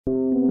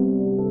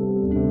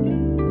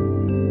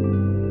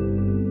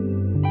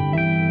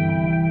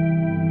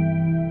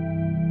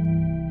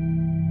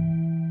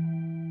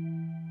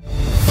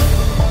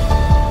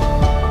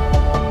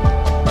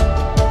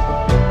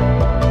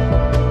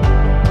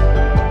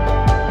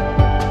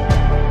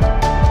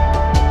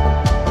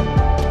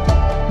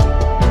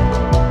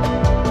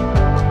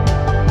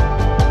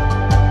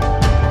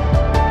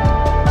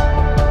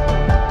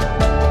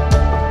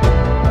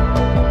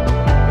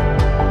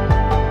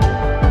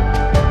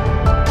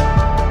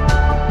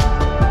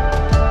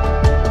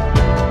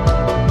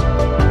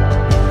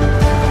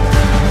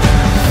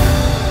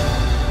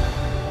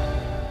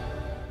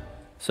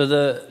So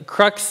the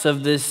crux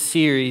of this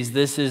series,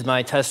 This Is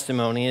My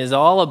Testimony, is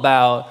all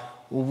about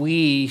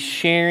we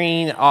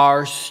sharing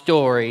our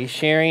story,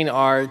 sharing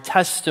our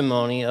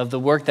testimony of the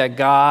work that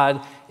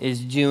God is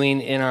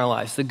doing in our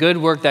lives, the good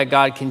work that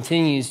God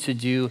continues to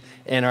do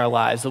in our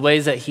lives, the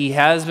ways that he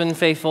has been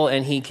faithful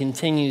and he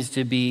continues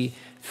to be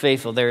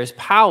faithful. There is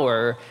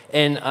power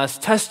in us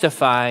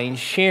testifying,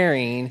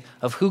 sharing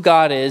of who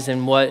God is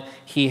and what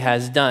he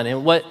has done.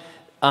 And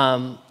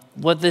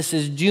what this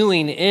is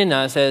doing in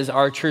us as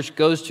our church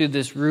goes through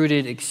this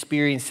rooted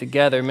experience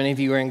together. Many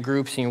of you are in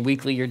groups and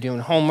weekly you're doing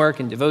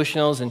homework and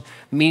devotionals and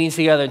meetings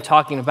together and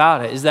talking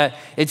about it, is that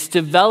it's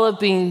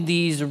developing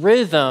these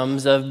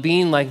rhythms of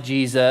being like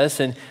Jesus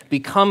and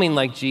becoming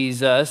like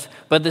Jesus,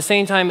 but at the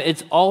same time,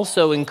 it's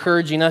also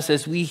encouraging us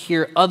as we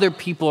hear other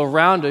people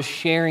around us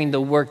sharing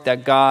the work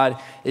that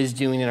God is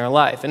doing in our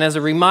life. And as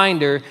a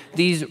reminder,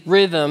 these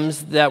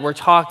rhythms that we're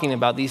talking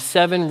about, these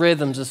 7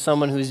 rhythms of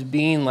someone who's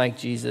being like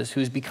Jesus,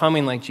 who's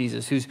becoming like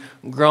Jesus, who's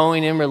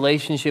growing in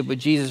relationship with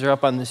Jesus are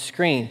up on the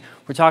screen.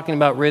 We're talking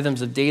about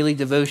rhythms of daily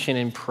devotion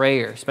and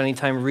prayer, spending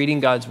time reading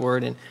God's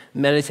word and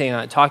meditating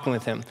on it, talking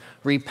with him.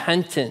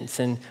 Repentance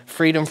and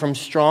freedom from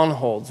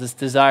strongholds, this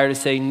desire to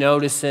say no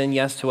to sin,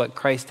 yes to what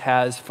Christ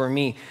has for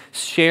me.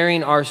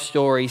 Sharing our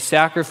story,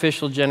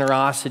 sacrificial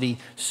generosity,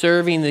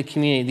 serving the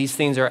community. These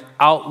things are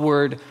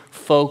outward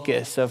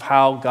focus of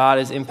how God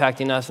is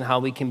impacting us and how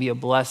we can be a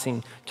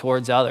blessing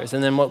towards others.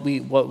 And then what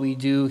we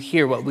do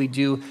here, what we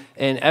do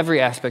in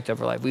every aspect of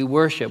our life. We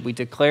worship, we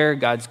declare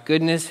God's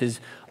goodness, his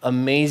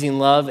amazing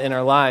love in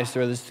our lives,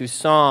 whether it's through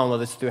song,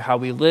 whether it's through how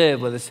we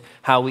live, whether it's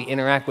how we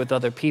interact with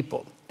other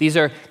people. These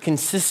are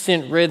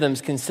consistent rhythms,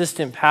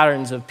 consistent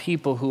patterns of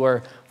people who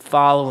are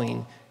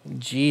following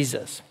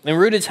Jesus. And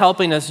Rooted's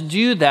helping us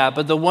do that,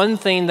 but the one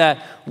thing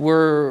that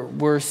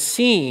we're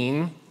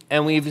seeing,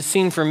 and we've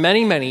seen for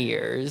many, many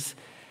years,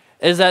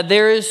 is that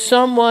there is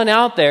someone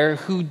out there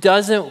who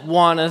doesn't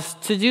want us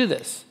to do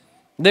this.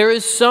 There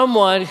is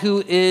someone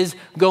who is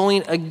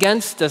going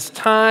against us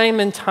time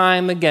and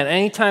time again.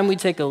 Anytime we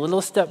take a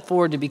little step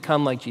forward to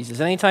become like Jesus,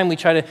 anytime we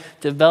try to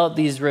develop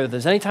these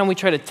rhythms, anytime we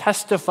try to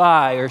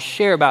testify or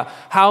share about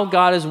how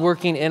God is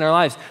working in our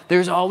lives,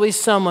 there's always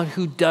someone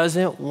who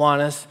doesn't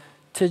want us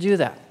to do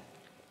that.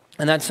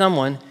 And that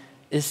someone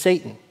is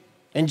Satan.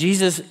 And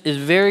Jesus is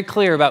very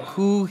clear about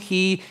who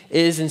he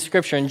is in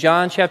Scripture. In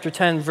John chapter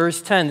 10,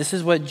 verse 10, this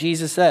is what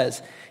Jesus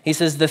says. He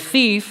says, the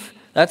thief,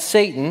 that's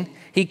Satan,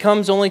 he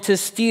comes only to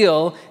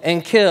steal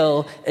and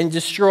kill and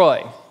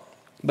destroy.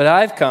 But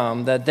I've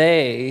come that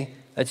they,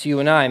 that's you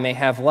and I, may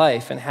have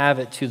life and have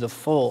it to the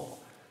full.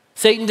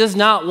 Satan does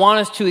not want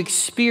us to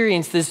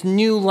experience this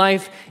new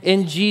life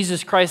in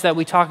Jesus Christ that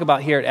we talk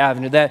about here at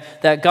Avenue,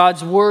 that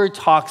God's word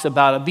talks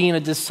about, of being a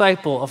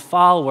disciple, a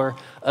follower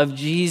of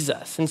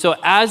Jesus. And so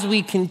as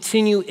we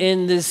continue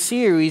in this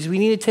series, we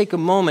need to take a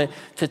moment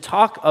to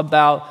talk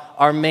about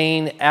our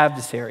main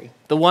adversary,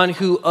 the one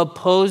who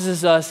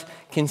opposes us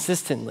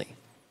consistently.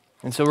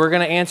 And so we're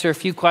going to answer a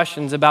few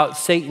questions about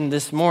Satan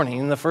this morning.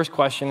 And the first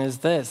question is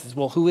this,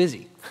 well, who is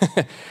he?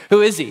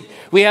 Who is he?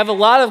 We have a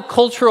lot of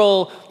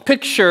cultural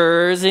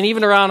pictures, and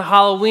even around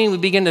Halloween, we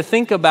begin to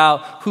think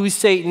about who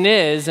Satan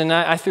is. And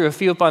I threw a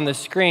few up on the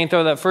screen.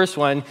 Throw that first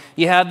one.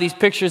 You have these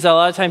pictures that a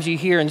lot of times you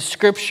hear in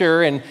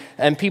Scripture,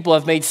 and people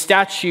have made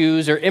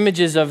statues or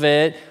images of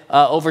it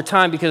over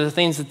time because of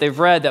things that they've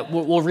read that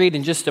we'll read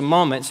in just a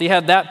moment. So you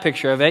have that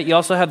picture of it. You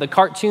also have the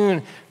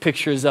cartoon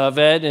pictures of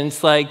it, and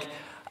it's like,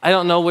 I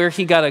don't know where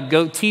he got a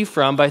goatee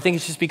from, but I think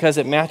it's just because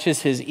it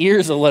matches his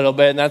ears a little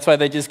bit, and that's why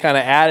they just kind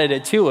of added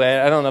it to it.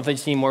 I don't know if they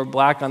just need more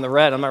black on the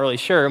red. I'm not really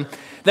sure.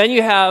 Then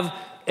you have,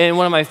 in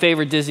one of my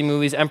favorite Disney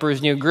movies,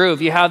 Emperor's New Groove,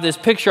 you have this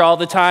picture all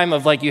the time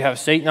of like you have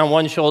Satan on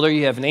one shoulder,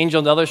 you have an angel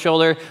on the other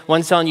shoulder,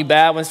 one's telling you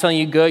bad, one's telling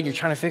you good. You're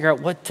trying to figure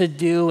out what to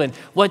do and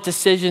what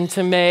decision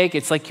to make.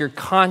 It's like your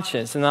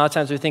conscience, and a lot of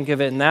times we think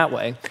of it in that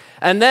way.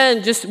 And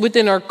then just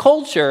within our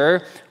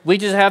culture, we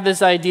just have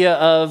this idea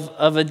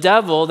of a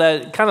devil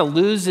that kind of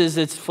loses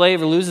its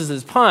flavor, loses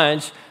its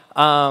punch.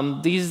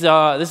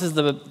 This is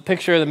the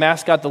picture of the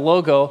mascot, the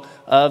logo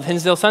of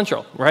Hinsdale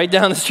Central, right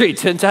down the street,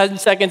 10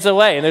 seconds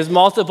away. And there's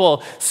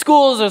multiple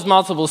schools, there's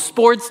multiple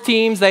sports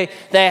teams. They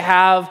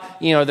have,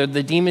 they're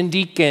the Demon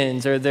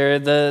Deacons, or they're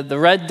the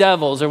Red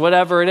Devils, or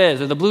whatever it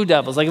is, or the Blue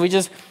Devils.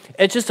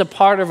 It's just a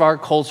part of our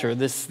culture,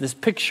 this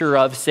picture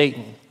of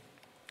Satan.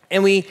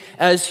 And we,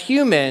 as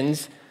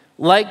humans,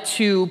 like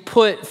to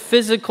put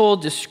physical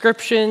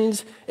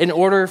descriptions in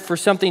order for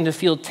something to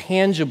feel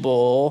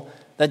tangible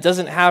that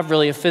doesn't have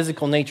really a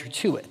physical nature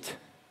to it.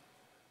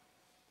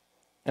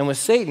 And with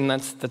Satan,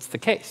 that's the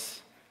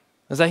case.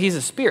 Is that he's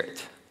a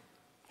spirit.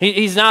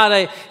 He's not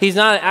an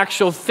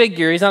actual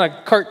figure. He's not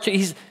a cartoon.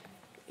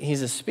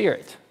 He's a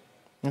spirit.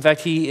 In fact,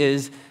 he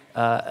is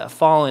a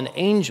fallen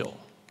angel.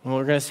 And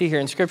we're going to see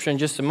here in Scripture in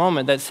just a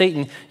moment that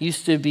Satan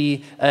used to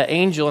be an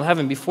angel in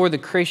heaven. Before the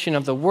creation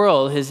of the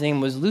world, his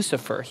name was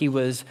Lucifer. He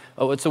was,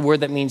 it's a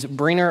word that means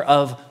bringer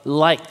of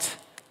light.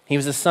 He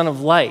was a son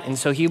of light, and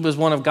so he was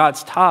one of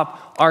God's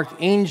top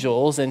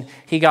archangels, and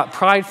he got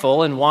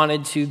prideful and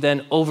wanted to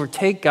then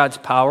overtake God's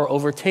power,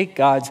 overtake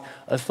God's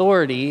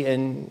authority,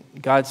 and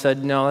God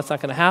said, no, that's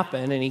not going to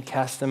happen, and he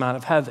cast him out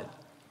of heaven.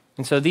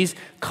 And so these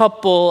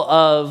couple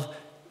of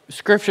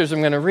scriptures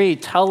I'm going to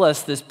read tell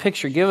us this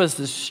picture, give us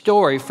this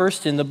story,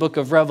 first in the book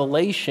of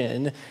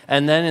Revelation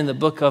and then in the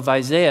book of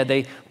Isaiah.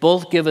 They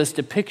both give us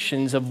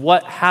depictions of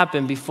what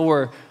happened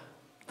before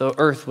the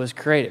earth was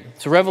created.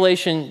 So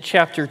Revelation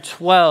chapter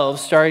 12,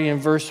 starting in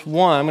verse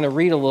 1, I'm going to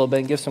read a little bit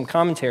and give some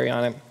commentary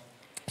on it.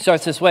 It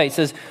starts this way. It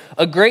says,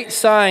 a great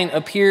sign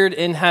appeared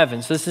in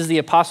heaven. So this is the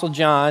Apostle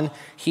John.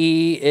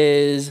 He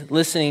is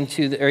listening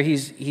to,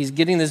 he's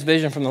getting this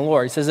vision from the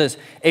Lord. It says this,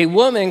 a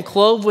woman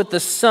clothed with the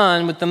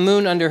sun, with the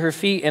moon under her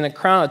feet, and a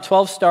crown of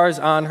 12 stars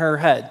on her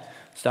head.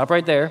 Stop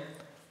right there.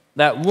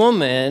 That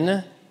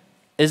woman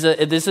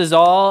this is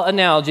all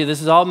analogy, this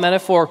is all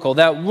metaphorical.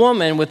 That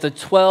woman with the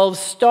 12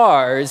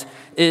 stars,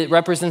 it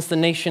represents the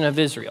nation of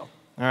Israel.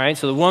 All right,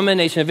 so the woman,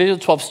 nation of Israel,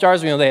 12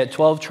 stars, we know they had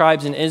 12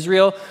 tribes in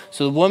Israel.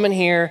 So the woman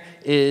here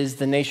is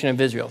the nation of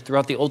Israel.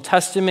 Throughout the Old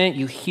Testament,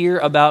 you hear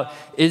about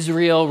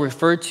Israel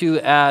referred to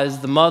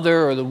as the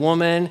mother or the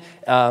woman.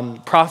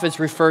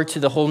 Prophets refer to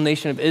the whole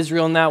nation of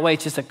Israel in that way.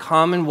 It's just a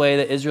common way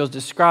that Israel is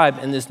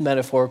described in this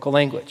metaphorical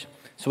language.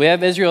 So we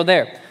have Israel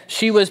there.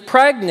 She was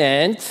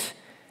pregnant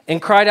and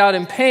cried out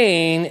in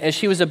pain as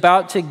she was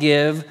about to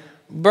give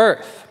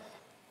birth.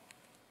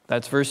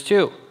 That's verse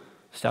 2.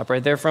 Stop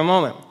right there for a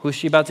moment. Who's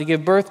she about to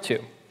give birth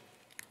to?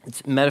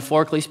 It's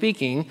metaphorically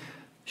speaking,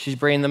 she's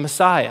bringing the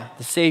Messiah,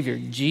 the Savior,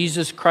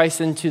 Jesus Christ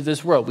into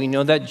this world. We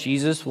know that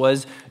Jesus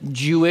was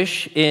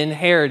Jewish in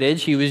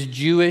heritage. He was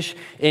Jewish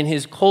in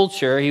his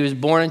culture. He was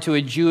born into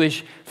a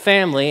Jewish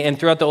family. And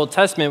throughout the Old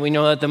Testament, we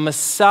know that the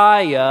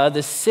Messiah,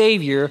 the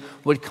Savior,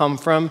 would come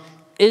from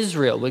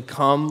Israel, would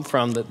come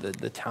from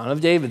the town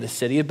of David, the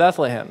city of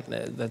Bethlehem.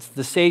 That's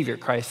the Savior,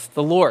 Christ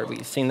the Lord.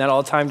 We've seen that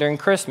all the time during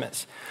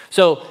Christmas.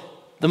 So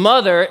the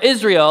mother,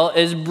 Israel,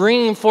 is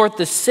bringing forth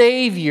the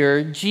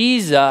Savior,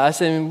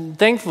 Jesus, and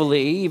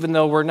thankfully, even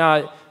though we're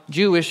not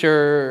Jewish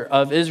or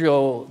of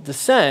Israel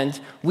descent,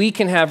 we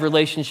can have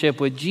relationship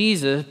with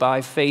Jesus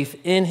by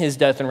faith in his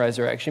death and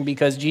resurrection,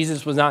 because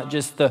Jesus was not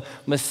just the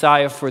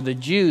Messiah for the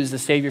Jews, the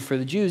Savior for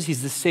the Jews,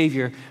 he's the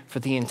Savior for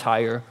the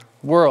entire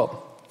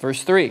world.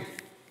 Verse 3.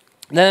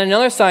 Then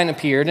another sign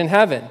appeared in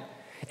heaven.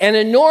 An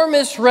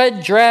enormous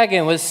red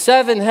dragon with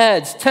 7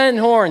 heads, 10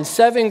 horns,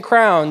 7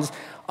 crowns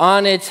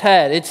on its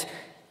head. Its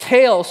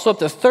tail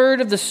swept a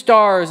third of the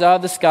stars out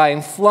of the sky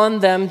and flung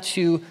them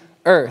to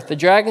earth. The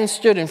dragon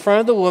stood in front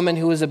of the woman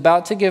who was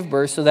about to give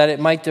birth so that it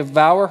might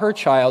devour her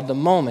child the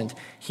moment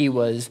he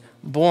was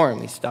born.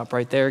 We stop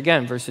right there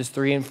again, verses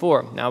 3 and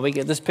 4. Now we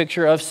get this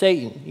picture of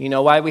Satan. You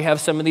know why we have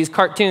some of these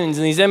cartoons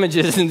and these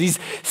images and these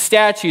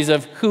statues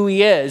of who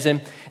he is.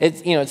 And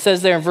it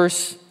says there in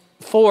verse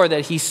 4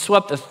 that he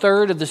swept a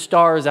third of the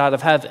stars out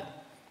of heaven.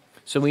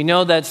 So we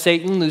know that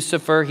Satan,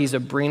 Lucifer, he's a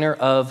bringer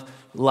of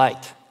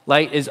light.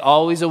 Light is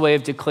always a way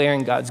of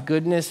declaring God's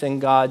goodness and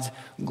God's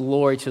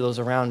glory to those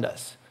around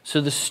us.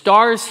 So the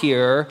stars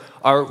here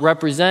are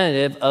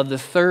representative of the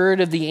third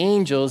of the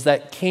angels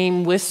that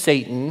came with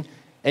Satan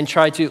and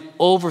tried to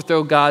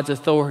overthrow God's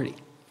authority.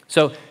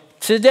 So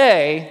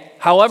today,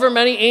 however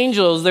many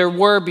angels there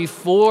were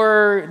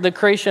before the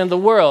creation of the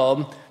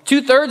world,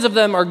 2/3 of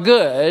them are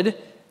good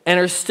and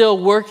are still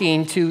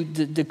working to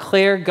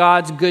declare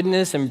God's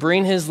goodness and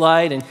bring his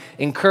light and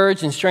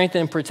encourage and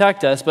strengthen and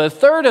protect us. But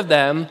 1/3 of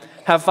them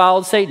have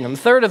followed Satan.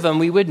 1/3 of them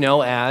we would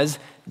know as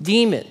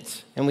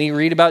demons. And we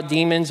read about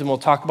demons, and we'll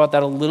talk about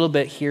that a little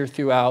bit here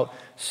throughout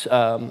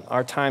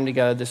our time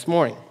together this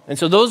morning. And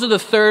so those are the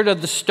 1/3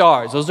 of the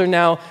stars. Those are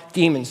now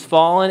demons,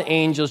 fallen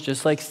angels,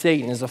 just like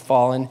Satan is a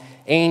fallen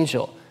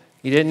angel.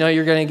 You didn't know you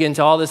were going to get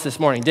into all this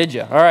morning, did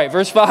you? All right,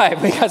 verse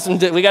 5.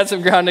 We got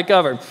some ground to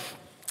cover.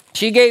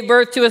 She gave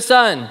birth to a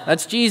son,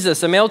 that's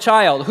Jesus, a male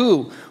child,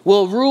 who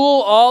will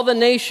rule all the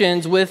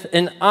nations with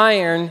an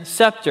iron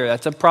scepter.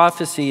 That's a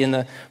prophecy in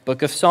the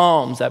book of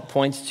Psalms that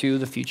points to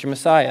the future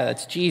Messiah.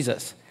 That's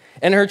Jesus.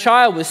 And her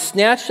child was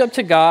snatched up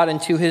to God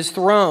and to his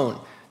throne.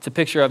 It's a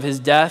picture of his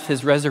death,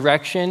 his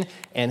resurrection,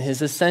 and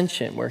his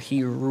ascension, where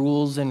he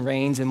rules and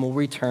reigns and will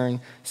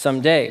return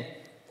someday.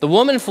 The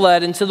woman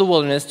fled into the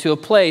wilderness to a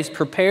place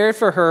prepared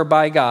for her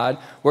by God,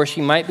 where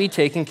she might be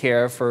taken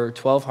care of for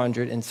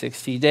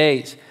 1,260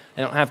 days.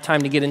 I don't have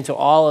time to get into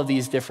all of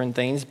these different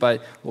things,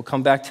 but we'll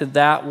come back to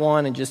that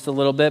one in just a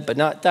little bit, but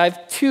not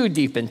dive too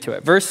deep into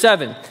it. Verse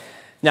 7.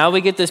 Now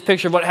we get this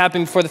picture of what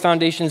happened before the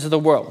foundations of the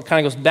world. It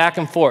kind of goes back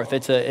and forth.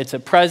 It's a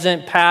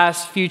present,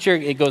 past, future.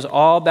 It goes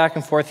all back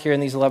and forth here in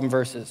these 11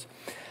 verses.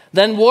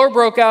 Then war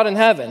broke out in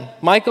heaven.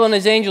 Michael and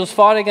his angels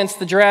fought against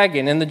the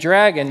dragon. And the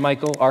dragon,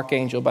 Michael,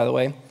 archangel, by the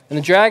way, and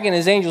the dragon and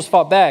his angels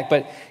fought back,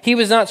 but he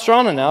was not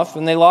strong enough,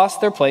 and they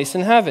lost their place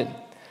in heaven.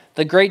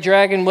 The great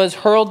dragon was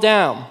hurled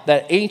down,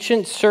 that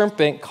ancient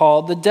serpent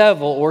called the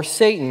devil or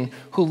Satan,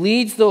 who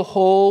leads the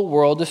whole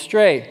world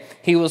astray.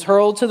 He was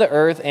hurled to the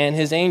earth and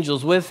his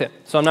angels with him.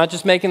 So I'm not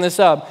just making this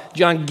up.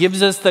 John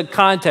gives us the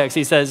context.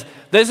 He says,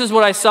 This is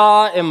what I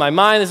saw in my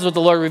mind. This is what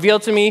the Lord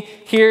revealed to me.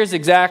 Here's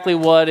exactly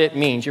what it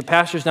means. Your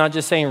pastor's not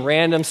just saying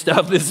random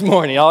stuff this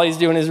morning. All he's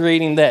doing is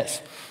reading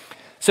this.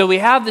 So we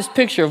have this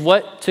picture of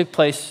what took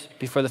place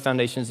before the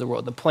foundations of the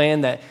world, the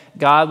plan that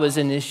God was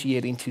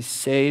initiating to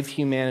save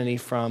humanity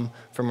from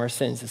our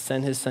sins, to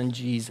send his son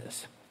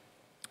Jesus.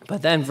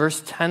 But then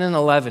verse 10 and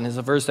 11 is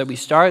a verse that we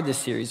started this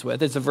series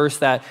with. It's a verse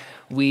that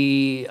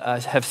we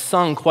have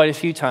sung quite a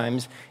few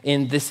times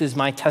in This Is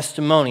My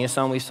Testimony, a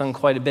song we've sung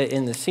quite a bit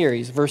in the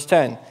series. Verse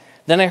 10,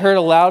 then I heard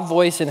a loud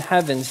voice in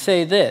heaven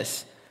say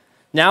this,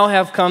 now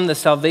have come the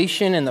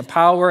salvation and the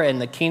power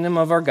and the kingdom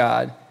of our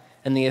God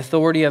and the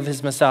authority of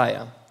his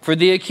Messiah. For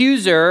the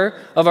accuser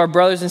of our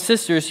brothers and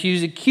sisters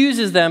who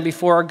accuses them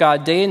before our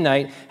God day and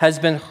night has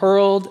been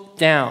hurled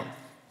down.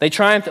 They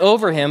triumphed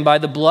over him by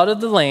the blood of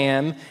the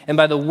Lamb and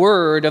by the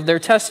word of their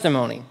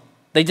testimony.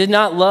 They did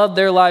not love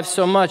their lives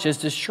so much as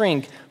to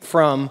shrink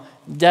from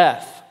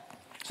death.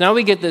 So now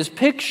we get this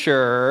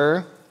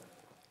picture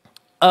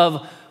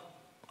of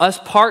us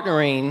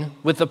partnering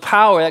with the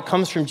power that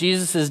comes from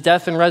Jesus'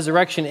 death and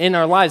resurrection in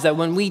our lives, that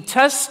when we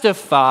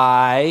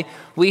testify,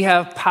 we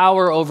have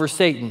power over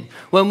Satan.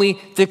 When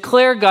we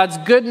declare God's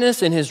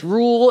goodness and his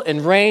rule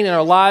and reign in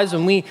our lives,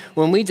 when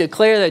we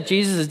declare that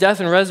Jesus'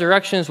 death and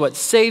resurrection is what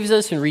saves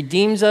us and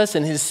redeems us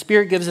and his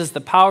Spirit gives us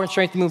the power and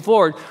strength to move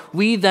forward,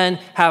 we then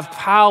have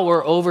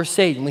power over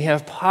Satan. We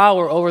have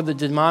power over the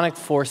demonic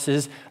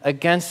forces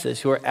against us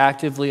who are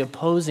actively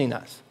opposing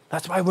us.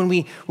 That's why when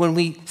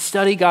we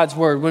study God's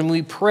word, when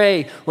we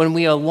pray, when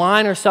we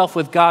align ourselves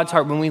with God's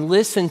heart, when we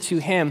listen to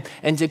him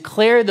and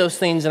declare those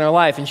things in our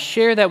life and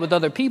share that with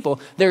other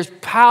people, there's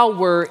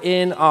power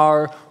in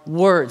our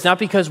words. Not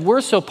because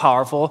we're so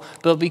powerful,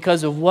 but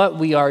because of what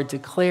we are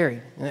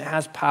declaring. And it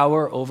has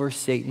power over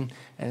Satan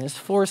and his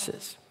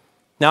forces.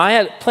 Now, I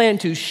had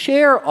planned to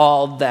share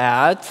all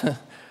that,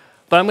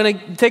 but I'm going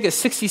to take a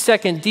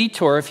 60-second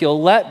detour, if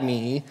you'll let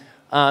me,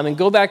 and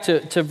go back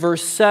to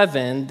verse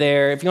 7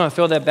 there. If you want to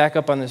throw that back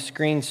up on the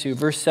screen, Sue,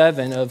 verse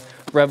 7 of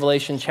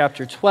Revelation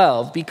chapter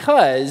 12,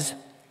 verse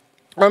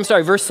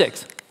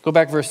 6. Go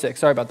back verse 6.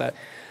 Sorry about that.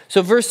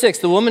 So verse 6,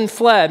 the woman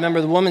fled, remember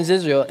the woman's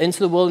Israel, into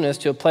the wilderness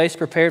to a place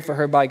prepared for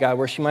her by God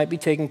where she might be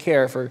taken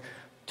care of for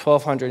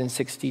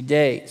 1,260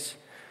 days.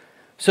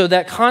 So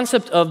that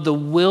concept of the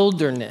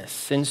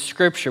wilderness in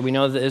Scripture, we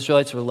know that the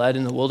Israelites were led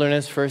in the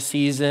wilderness for a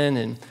season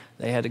and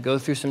they had to go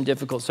through some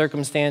difficult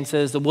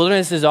circumstances. The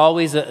wilderness is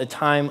always a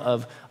time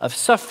of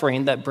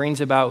suffering that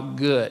brings about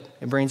good.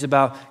 It brings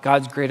about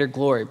God's greater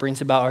glory. It brings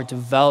about our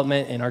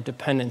development and our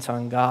dependence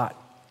on God.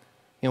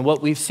 You know,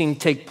 what we've seen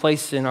take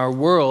place in our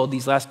world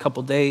these last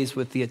couple days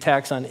with the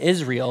attacks on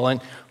Israel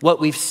and what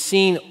we've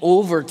seen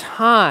over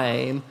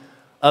time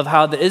of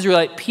how the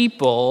Israelite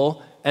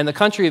people and the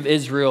country of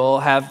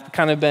Israel have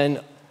kind of been,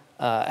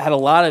 had a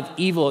lot of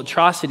evil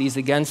atrocities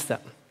against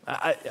them.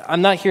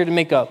 I'm not here to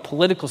make a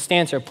political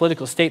stance or a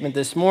political statement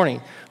this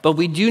morning, but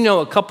we do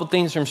know a couple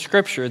things from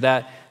Scripture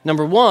that,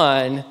 number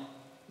one,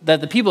 that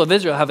the people of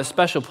Israel have a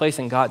special place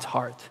in God's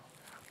heart.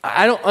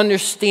 I don't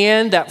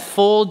understand that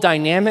full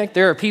dynamic.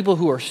 There are people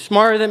who are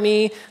smarter than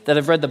me, that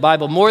have read the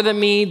Bible more than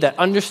me, that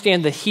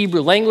understand the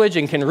Hebrew language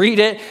and can read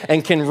it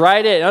and can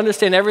write it and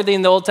understand everything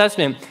in the Old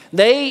Testament.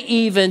 They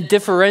even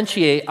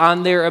differentiate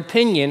on their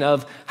opinion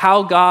of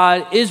how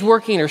God is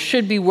working or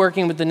should be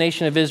working with the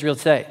nation of Israel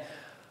today.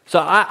 So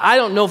I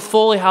don't know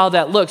fully how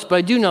that looks, but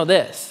I do know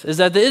this, is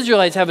that the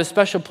Israelites have a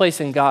special place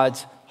in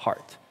God's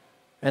heart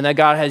and that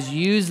God has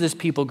used this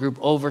people group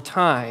over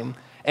time.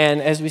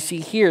 And as we see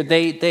here,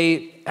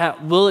 they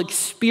will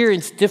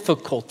experience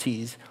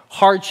difficulties,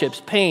 hardships,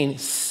 pain,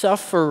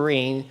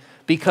 suffering,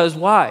 because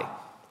why?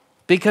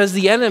 Because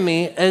the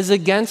enemy is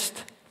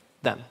against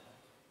them.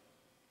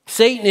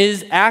 Satan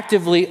is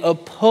actively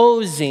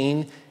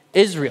opposing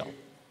Israel.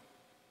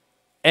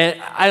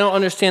 And I don't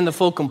understand the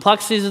full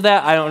complexities of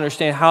that. I don't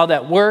understand how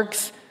that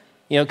works.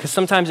 You know, because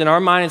sometimes in our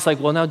mind, it's like,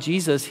 well, now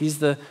Jesus, he's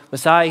the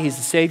Messiah, he's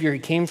the Savior, he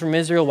came from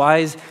Israel. Why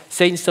is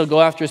Satan still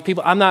go after his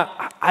people?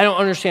 I don't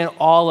understand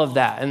all of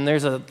that. And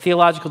there's a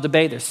theological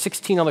debate. There's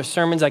 16 other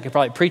sermons I could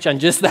probably preach on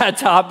just that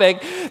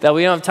topic that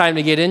we don't have time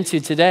to get into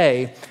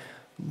today.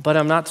 But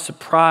I'm not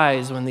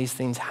surprised when these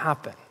things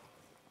happen.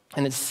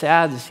 And it's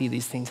sad to see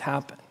these things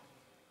happen.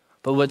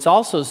 But what's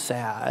also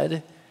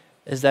sad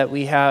is that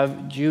we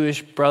have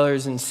Jewish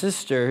brothers and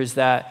sisters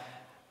that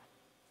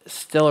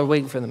still are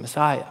waiting for the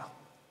Messiah.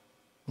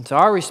 And so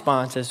our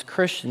response as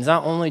Christians,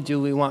 not only do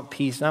we want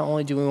peace, not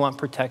only do we want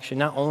protection,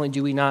 not only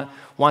do we not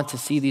want to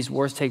see these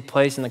wars take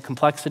place and the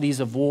complexities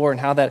of war and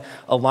how that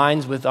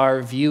aligns with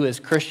our view as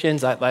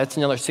Christians, that's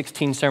another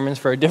 16 sermons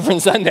for a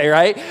different Sunday,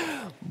 right?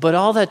 But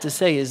all that to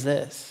say is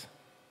this,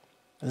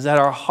 is that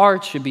our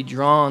hearts should be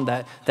drawn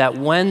that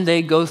when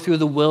they go through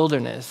the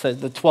wilderness, the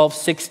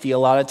 1260 a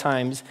lot of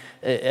times,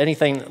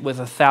 anything with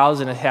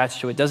 1,000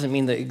 attached to it doesn't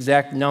mean the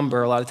exact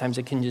number. A lot of times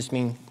it can just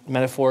mean,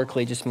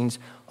 metaphorically, it just means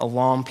a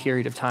long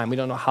period of time. We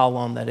don't know how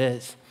long that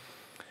is.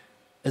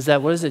 Is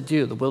that, what does it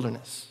do, the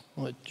wilderness?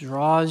 Well, it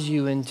draws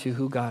you into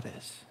who God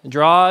is. It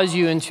draws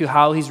you into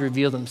how he's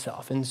revealed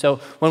himself. And so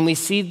when we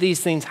see these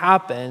things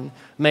happen,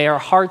 may our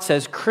hearts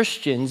as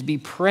Christians be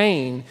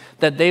praying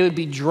that they would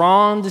be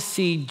drawn to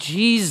see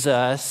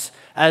Jesus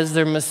as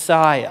their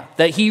Messiah,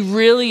 that he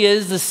really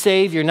is the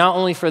Savior, not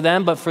only for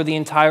them, but for the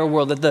entire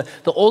world, that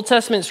the Old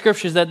Testament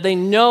scriptures that they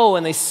know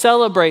and they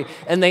celebrate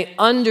and they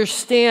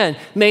understand,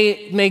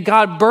 may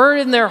God burn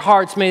in their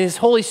hearts, may his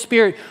Holy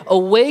Spirit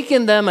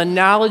awaken them a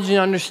knowledge and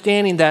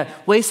understanding that,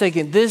 wait a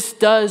second, this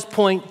does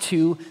point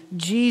to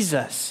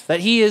Jesus, that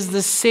he is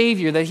the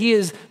Savior, that he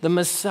is the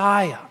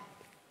Messiah.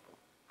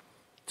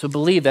 So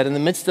believe that in the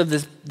midst of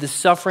this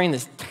suffering,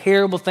 this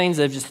terrible things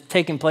that have just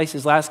taken place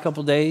these last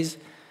couple days,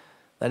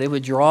 that it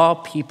would draw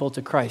people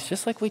to Christ,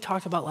 just like we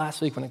talked about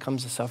last week when it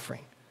comes to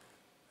suffering.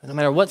 And no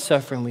matter what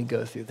suffering we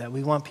go through, that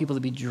we want people to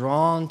be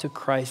drawn to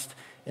Christ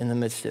in the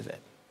midst of it.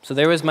 So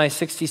there was my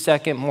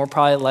 60-second, more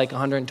probably like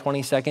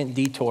 120-second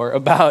detour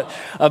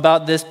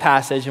about this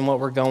passage and what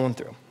we're going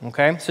through,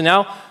 okay? So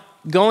now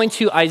going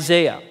to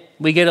Isaiah,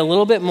 we get a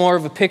little bit more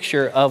of a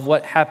picture of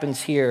what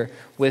happens here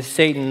with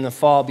Satan in the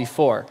fall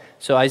before.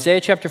 So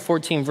Isaiah chapter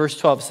 14, verse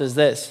 12 says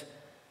this,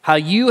 "How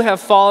you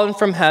have fallen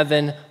from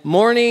heaven,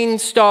 morning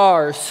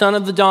star, son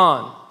of the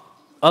dawn."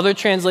 Other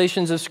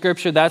translations of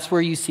scripture, that's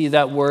where you see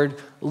that word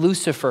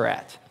Lucifer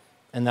at.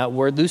 And that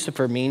word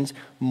Lucifer means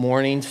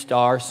morning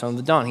star, son of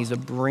the dawn. He's a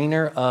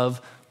bringer of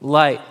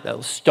light.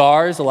 Those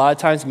stars, a lot of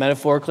times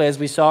metaphorically as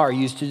we saw, are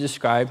used to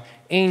describe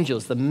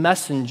angels, the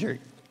messengers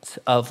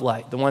of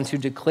light, the ones who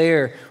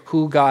declare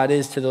who God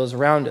is to those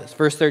around us.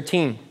 Verse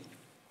 13.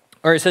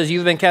 Or it says,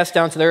 "You've been cast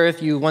down to the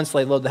earth, you once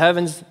laid low the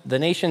heavens, the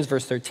nations."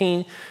 Verse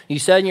 13, "You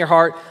said in your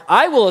heart,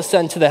 I will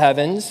ascend to the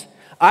heavens.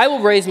 I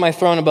will raise my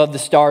throne above the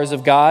stars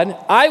of God.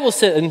 I will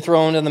sit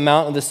enthroned on the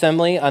mount of the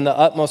assembly on the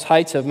utmost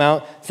heights of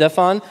Mount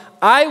Zephon.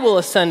 I will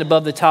ascend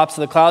above the tops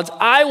of the clouds.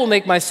 I will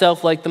make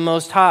myself like the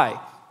Most High."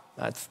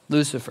 That's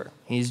Lucifer.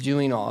 He's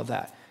doing all of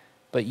that.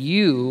 "But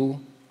you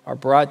are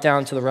brought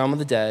down to the realm of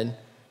the dead,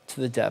 to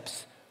the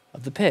depths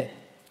of the pit."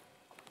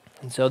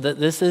 And so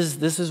this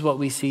is what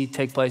we see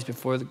take place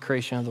before the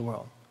creation of the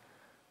world.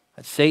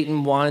 That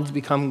Satan wanted to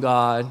become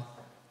God.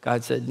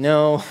 God said,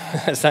 "No,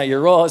 that's not your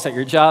role. It's not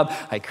your job.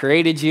 I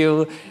created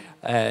you,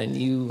 and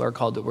you are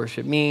called to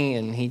worship me."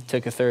 And he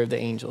took a third of the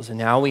angels. And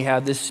now we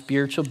have this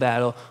spiritual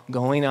battle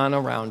going on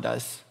around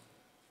us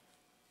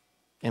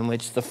in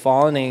which the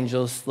fallen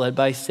angels, led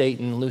by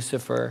Satan,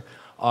 Lucifer,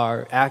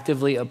 are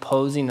actively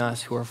opposing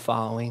us who are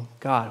following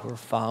God, who are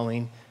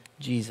following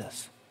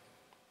Jesus.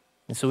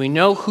 And so we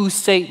know who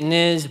Satan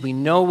is. We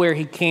know where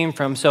he came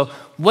from. So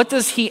what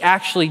does he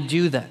actually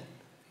do then?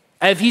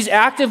 If he's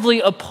actively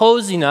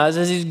opposing us,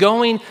 as he's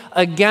going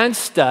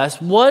against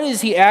us, what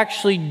is he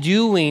actually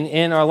doing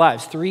in our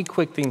lives? Three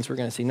quick things we're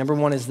going to see. Number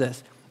one is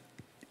this,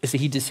 is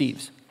that he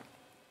deceives.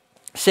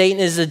 Satan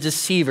is a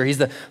deceiver. He's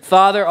the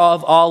father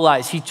of all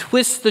lies. He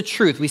twists the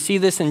truth. We see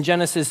this in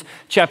Genesis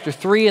chapter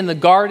 3 in the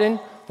garden,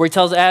 where he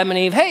tells Adam and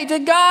Eve, "Hey,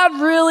 did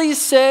God really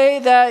say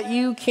that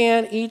you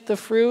can't eat the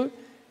fruit?"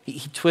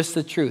 He twists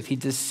the truth. He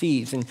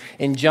deceives. And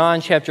in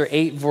John chapter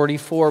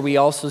 8:44, we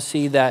also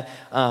see that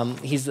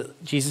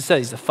Jesus said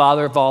he's the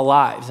father of all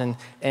lies.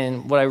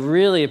 And what I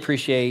really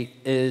appreciate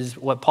is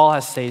what Paul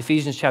has to say,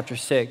 Ephesians chapter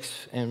 6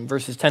 and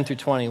verses 10 through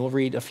 20. We'll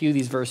read a few of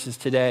these verses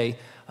today.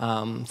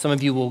 Some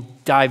of you will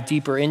dive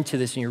deeper into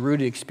this in your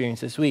rooted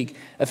experience this week.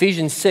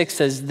 Ephesians 6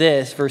 says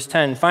this, verse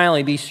 10,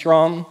 "Finally, be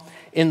strong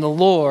in the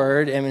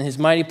Lord and in his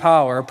mighty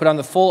power. Put on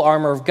the full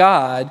armor of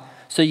God,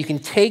 so you can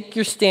take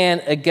your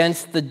stand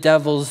against the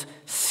devil's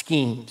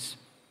schemes."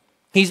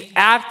 He's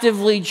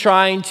actively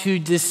trying to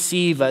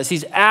deceive us.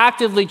 He's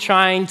actively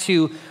trying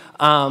to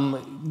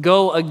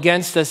go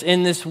against us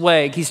in this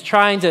way. He's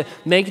trying to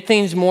make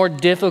things more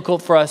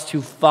difficult for us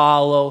to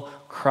follow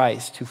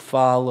Christ, to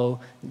follow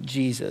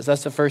Jesus.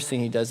 That's the first thing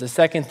he does. The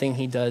second thing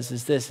he does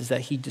is this, is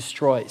that he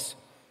destroys.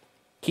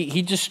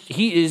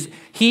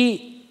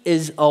 He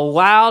is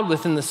allowed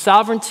within the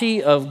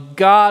sovereignty of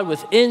God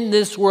within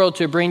this world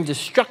to bring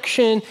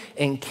destruction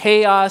and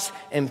chaos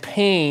and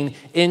pain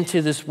into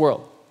this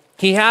world.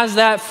 He has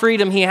that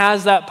freedom. He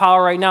has that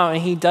power right now,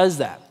 and he does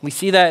that. We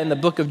see that in the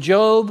book of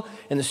Job,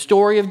 in the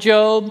story of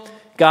Job.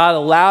 God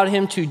allowed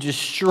him to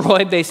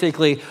destroy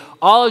basically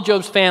all of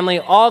Job's family,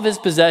 all of his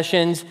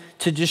possessions,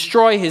 to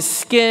destroy his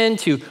skin,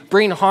 to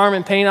bring harm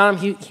and pain on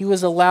him. He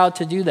was allowed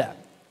to do that.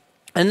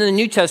 And in the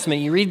New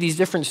Testament, you read these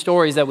different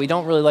stories that we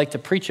don't really like to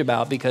preach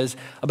about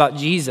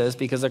Jesus,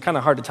 because they're kind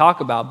of hard to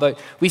talk about. But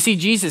we see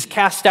Jesus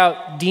cast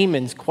out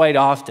demons quite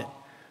often.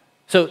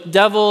 So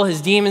devil, his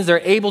demons, they're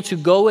able to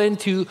go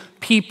into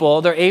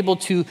people. They're able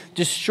to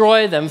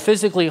destroy them,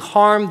 physically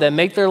harm them,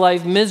 make their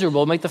life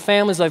miserable, make the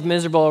family's life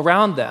miserable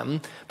around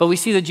them. But we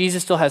see that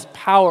Jesus still has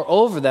power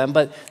over them,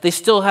 but they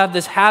still have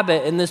this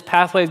habit and this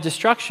pathway of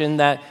destruction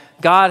that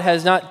God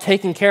has not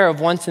taken care of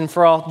once and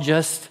for all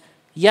just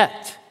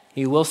yet.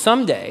 He will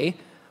someday,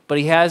 but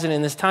he hasn't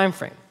in this time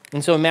frame.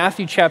 And so in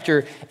Matthew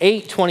chapter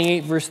 8,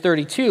 28, verse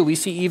 32, we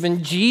see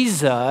even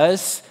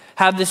Jesus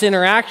have this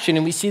interaction,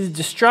 and we see the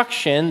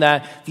destruction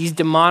that these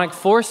demonic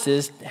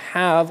forces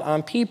have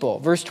on people.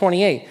 Verse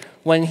 28,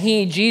 when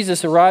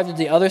Jesus, arrived at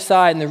the other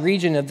side in the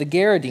region of the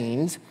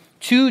Gerasenes,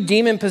 2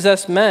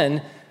 demon-possessed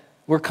men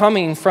were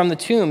coming from the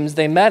tombs.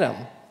 They met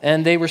him,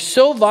 and they were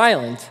so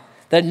violent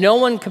that no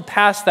one could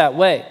pass that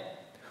way.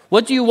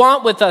 What do you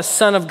want with us,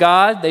 Son of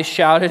God? They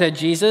shouted at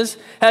Jesus.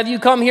 Have you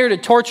come here to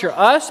torture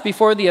us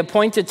before the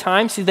appointed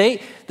time? See,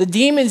 the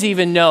demons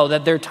even know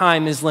that their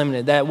time is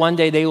limited, that one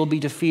day they will be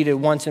defeated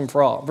once and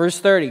for all. Verse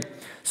 30,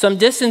 some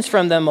distance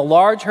from them, a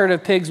large herd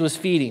of pigs was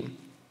feeding.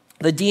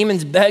 The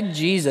demons begged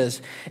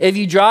Jesus, if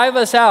you drive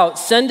us out,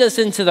 send us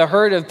into the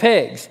herd of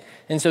pigs.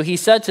 And so he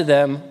said to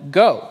them,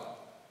 go.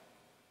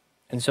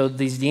 And so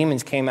these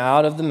demons came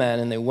out of the men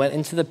and they went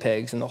into the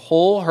pigs, and the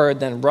whole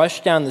herd then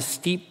rushed down the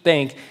steep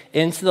bank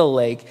into the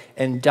lake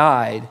and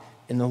died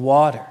in the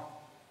water.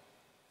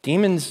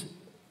 Demons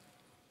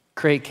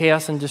create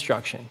chaos and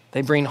destruction.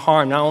 They bring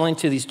harm not only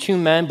to these 2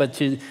 men, but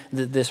to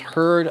this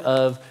herd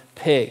of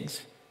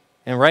pigs.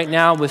 And right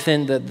now,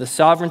 within the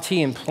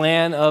sovereignty and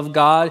plan of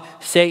God,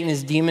 Satan and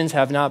his demons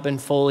have not been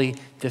fully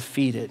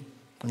defeated.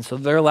 And so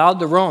they're allowed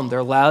to roam. They're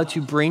allowed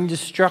to bring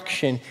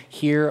destruction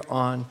here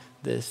on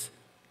this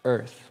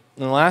earth.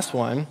 And the last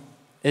one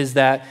is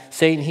that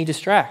Satan, he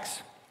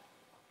distracts.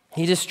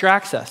 He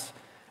distracts us.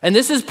 And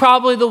this is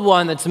probably the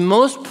one that's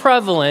most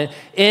prevalent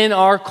in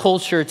our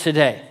culture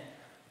today.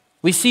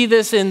 We see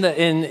this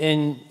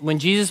in when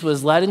Jesus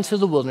was led into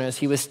the wilderness,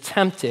 he was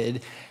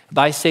tempted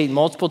by Satan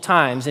multiple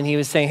times, and he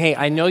was saying, hey,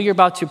 I know you're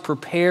about to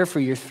prepare for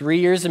your 3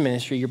 years of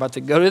ministry. You're about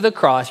to go to the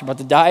cross. You're about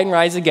to die and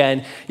rise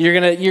again. You're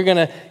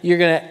gonna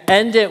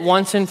end it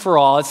once and for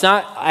all. It's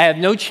not, I have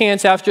no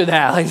chance after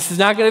that. Like, this is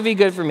not gonna be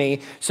good for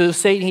me. So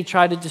Satan, he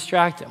tried to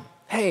distract him.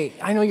 Hey,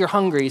 I know you're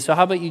hungry, so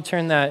how about you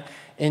turn that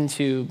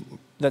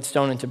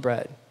stone into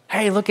bread?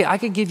 Hey, look, I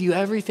could give you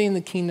everything in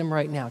the kingdom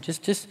right now.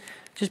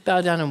 Just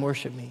bow down and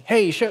worship me.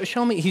 Hey,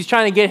 show me. He's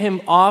trying to get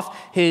him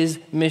off his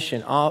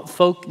mission,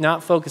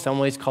 not focused on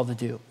what he's called to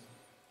do.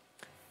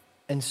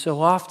 And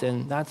so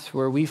often, that's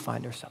where we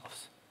find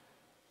ourselves,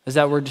 is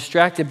that we're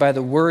distracted by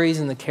the worries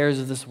and the cares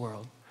of this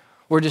world.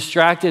 We're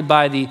distracted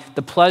by the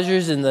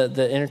pleasures and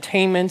the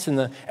entertainments and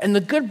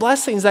the good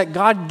blessings that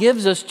God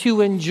gives us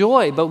to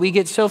enjoy. But we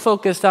get so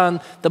focused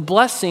on the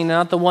blessing,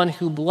 not the one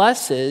who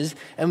blesses,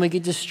 and we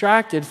get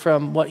distracted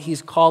from what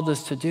he's called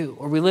us to do.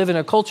 Or we live in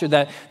a culture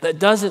that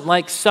doesn't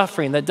like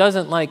suffering, that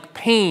doesn't like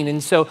pain.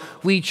 And so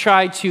we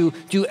try to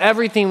do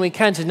everything we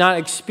can to not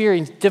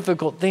experience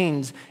difficult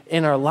things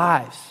in our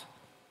lives.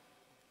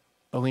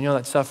 But we know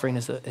that suffering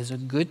is a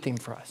good thing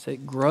for us.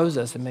 It grows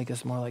us and makes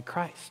us more like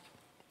Christ.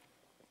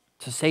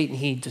 So Satan,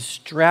 he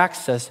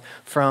distracts us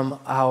from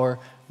our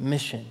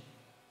mission.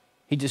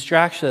 He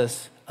distracts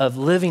us of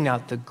living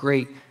out the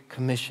Great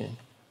Commission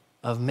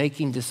of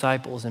making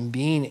disciples and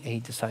being a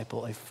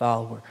disciple, a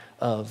follower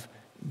of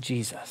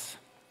Jesus.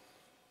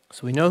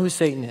 So we know who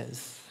Satan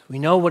is. We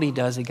know what he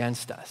does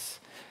against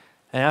us.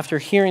 And after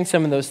hearing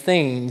some of those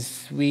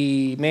things,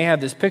 we may have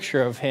this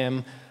picture of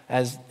him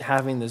as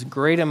having this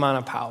great amount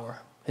of power.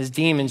 His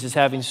demons just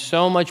having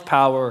so much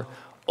power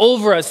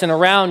over us and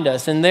around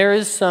us. And there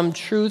is some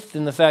truth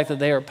in the fact that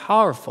they are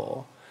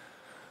powerful.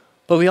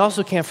 But we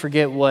also can't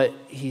forget what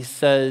he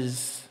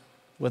says,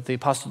 what the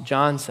Apostle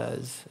John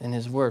says in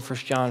his word. 1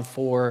 John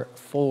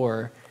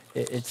 4:4,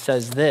 it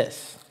says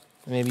this.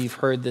 Maybe you've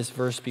heard this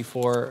verse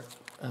before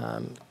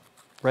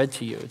read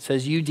to you. It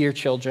says, you, dear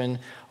children,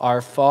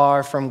 are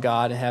far from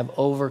God and have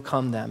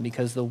overcome them,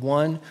 because the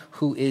one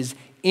who is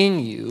in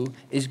you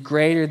is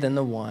greater than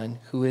the one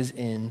who is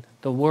in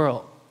the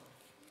world.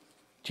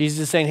 Jesus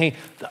is saying, hey,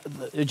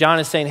 John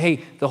is saying,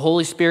 hey, the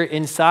Holy Spirit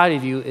inside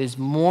of you is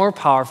more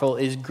powerful,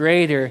 is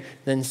greater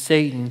than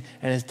Satan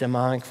and his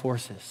demonic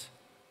forces.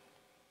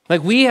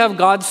 Like, we have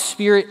God's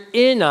Spirit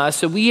in us,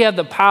 so we have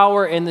the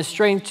power and the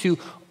strength to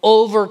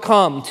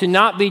overcome, to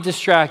not be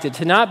distracted,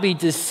 to not be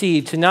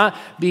deceived, to not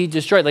be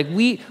destroyed. Like,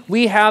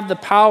 we have the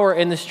power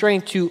and the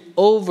strength to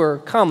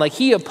overcome. Like,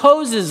 he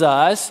opposes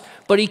us,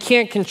 but he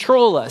can't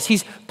control us.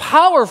 He's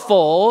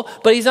powerful,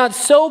 but he's not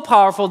so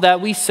powerful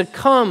that we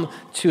succumb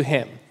to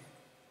him.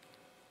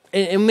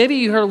 And maybe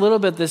you heard a little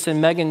bit of this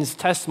in Megan's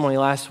testimony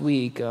last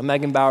week.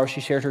 Megan Bauer, she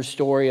shared her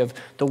story of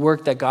the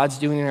work that God's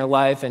doing in her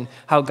life and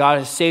how God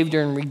has saved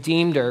her and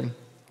redeemed her.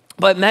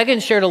 But Megan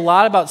shared a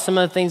lot about some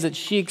of the things that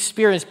she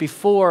experienced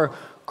before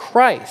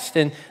Christ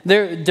and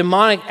their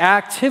demonic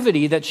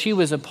activity that she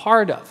was a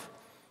part of.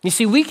 You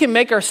see, we can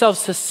make ourselves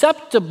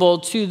susceptible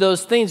to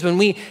those things when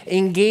we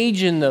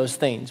engage in those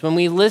things, when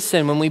we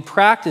listen, when we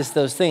practice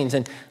those things.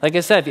 And like I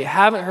said, if you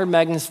haven't heard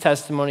Megan's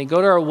testimony,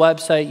 go to our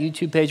website,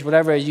 YouTube page,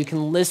 whatever it is. You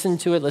can listen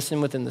to it,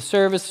 listen within the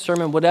service,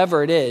 sermon,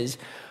 whatever it is.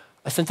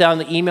 I sent out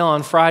the email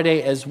on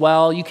Friday as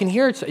well. You can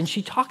hear it. And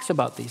she talks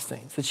about these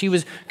things, that she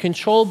was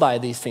controlled by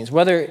these things,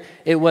 whether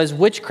it was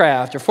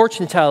witchcraft or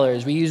fortune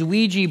tellers. We use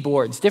Ouija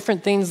boards,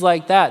 different things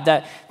like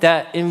that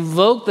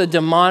invoke the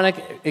demonic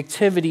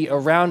activity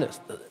around us.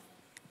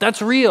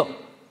 That's real.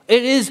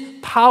 It is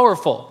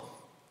powerful.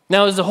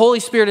 Now, is the Holy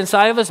Spirit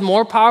inside of us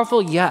more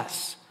powerful?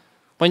 Yes.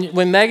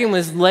 When Megan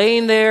was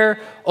laying there,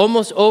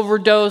 almost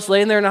overdosed,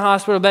 laying there in a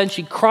hospital bed,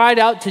 she cried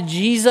out to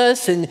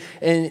Jesus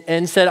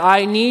and said,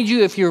 I need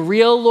you. If you're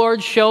real,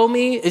 Lord, show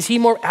me. Is he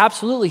more?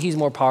 Absolutely, he's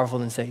more powerful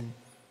than Satan.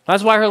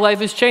 That's why her life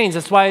has changed.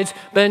 That's why it's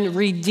been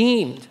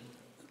redeemed.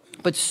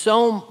 But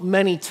so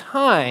many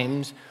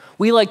times,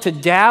 we like to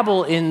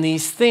dabble in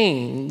these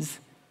things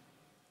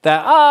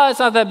that, it's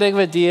not that big of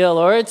a deal,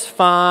 or it's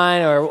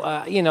fine,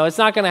 or, it's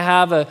not going to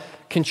have a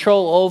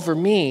control over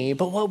me.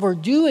 But what we're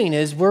doing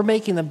is we're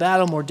making the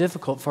battle more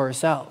difficult for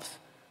ourselves.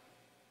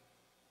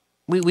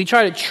 We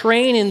try to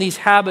train in these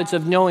habits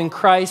of knowing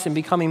Christ and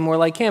becoming more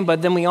like him,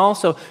 but then we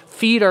also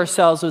feed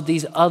ourselves with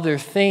these other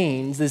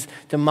things, this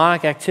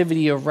demonic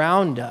activity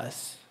around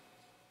us,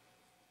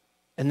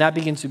 and that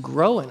begins to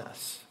grow in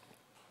us.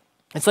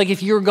 It's like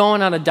if you're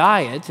going on a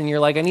diet and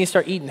you're like, I need to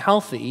start eating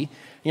healthy, and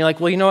you're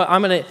like, well, you know what,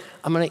 I'm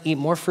gonna eat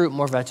more fruit,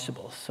 more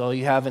vegetables. So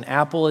you have an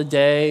apple a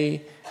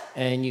day,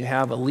 and you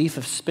have a leaf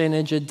of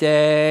spinach a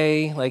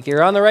day. Like,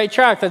 you're on the right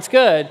track, that's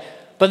good.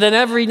 But then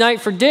every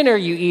night for dinner,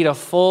 you eat a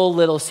full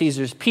Little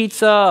Caesars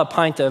pizza, a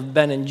pint of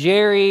Ben &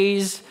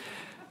 Jerry's.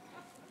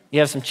 You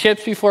have some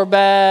chips before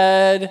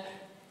bed.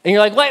 And you're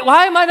like, wait,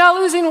 why am I not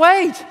losing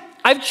weight?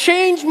 I've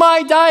changed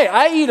my diet.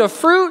 I eat a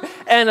fruit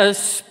and a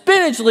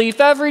spinach leaf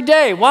every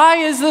day. Why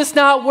is this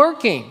not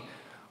working?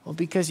 Well,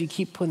 because you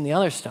keep putting the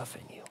other stuff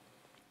in you.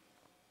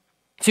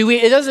 See,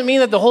 it doesn't mean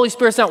that the Holy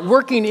Spirit's not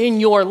working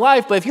in your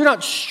life, but if you're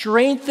not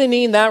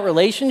strengthening that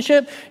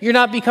relationship, you're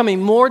not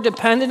becoming more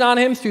dependent on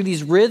him through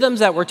these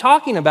rhythms that we're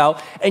talking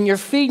about, and you're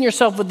feeding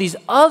yourself with these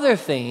other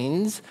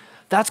things,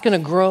 that's going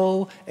to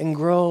grow and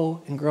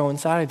grow and grow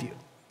inside of you.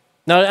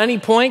 Now, at any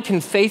point,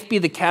 can faith be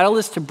the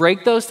catalyst to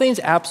break those things?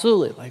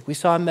 Absolutely, like we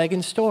saw in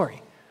Megan's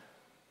story.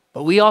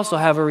 But we also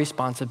have a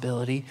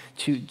responsibility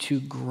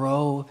to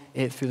grow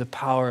it through the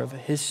power of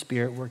his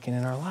Spirit working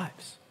in our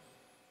lives.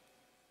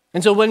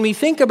 And so when we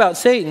think about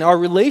Satan, our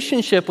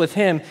relationship with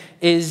him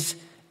is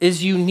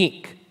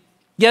unique.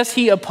 Yes,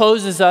 he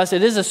opposes us.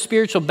 It is a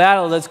spiritual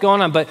battle that's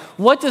going on. But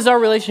what does our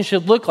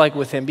relationship look like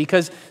with him?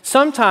 Because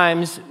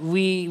sometimes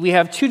we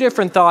have two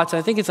different thoughts.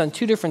 I think it's on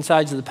two different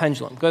sides of the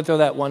pendulum. Go throw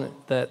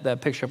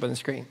that picture up on the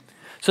screen.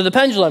 So the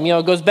pendulum,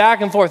 it goes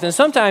back and forth. And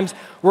sometimes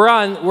we're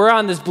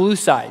on this blue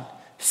side.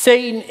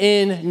 Satan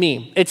in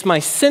me. It's my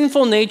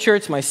sinful nature.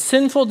 It's my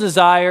sinful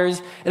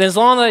desires. And as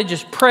long as I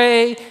just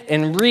pray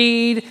and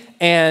read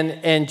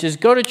and just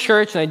go to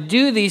church and I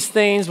do these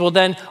things, well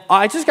then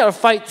I just got to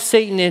fight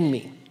Satan in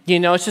me.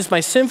 It's just my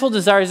sinful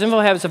desires,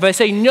 sinful habits. If I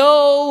say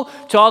no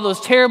to all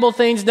those terrible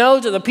things, no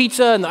to the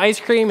pizza and the ice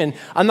cream, and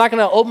I'm not going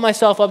to open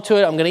myself up to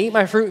it, I'm going to eat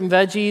my fruit and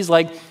veggies,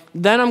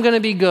 then I'm going to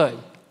be good.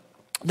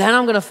 Then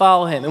I'm going to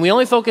follow him. And we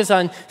only focus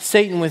on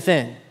Satan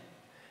within.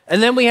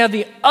 And then we have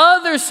the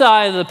other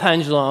side of the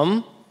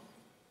pendulum,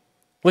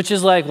 which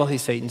is like, well,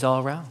 Satan's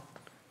all around.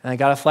 And I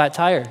got a flat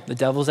tire. The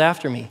devil's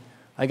after me.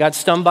 I got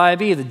stung by a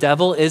bee. The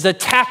devil is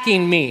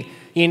attacking me.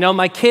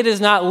 My kid is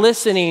not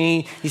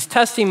listening. He's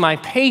testing my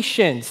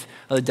patience.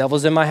 Oh, the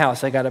devil's in my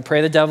house. I got to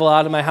pray the devil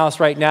out of my house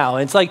right now.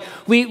 And it's like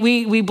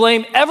we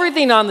blame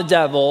everything on the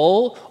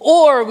devil,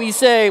 or we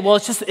say, well,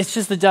 it's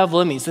just the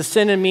devil in me. It's the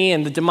sin in me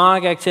and the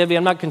demonic activity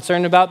I'm not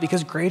concerned about,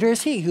 because greater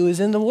is he who is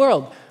in the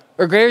world.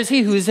 Or greater is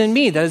he who is in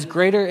me that is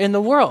greater in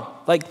the world.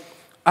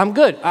 I'm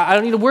good. I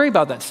don't need to worry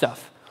about that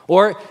stuff.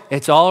 Or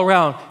it's all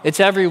around. It's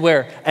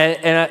everywhere.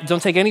 And I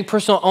don't take any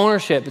personal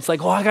ownership. It's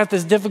like, I got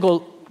this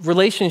difficult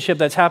relationship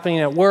that's happening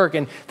at work,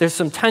 and there's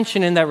some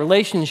tension in that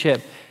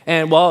relationship.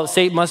 And,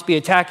 Satan must be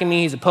attacking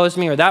me. He's opposed to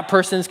me. Or that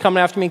person's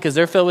coming after me because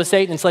they're filled with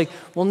Satan. It's like,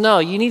 well, no,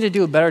 you need to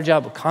do a better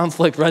job of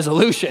conflict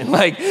resolution.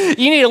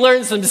 You need to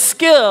learn some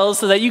skills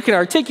so that you can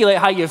articulate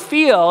how you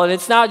feel. And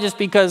it's not just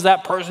because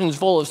that person's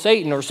full of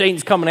Satan or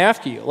Satan's coming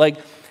after you.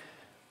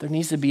 There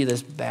needs to be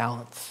this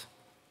balance.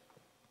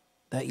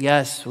 That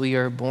yes, we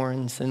are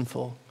born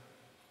sinful.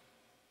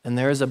 And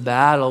there is a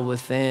battle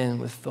within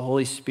with the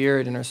Holy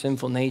Spirit and our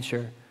sinful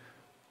nature.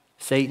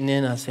 Satan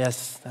in us,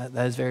 yes,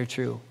 that is very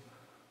true.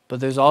 But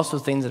there's also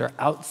things that are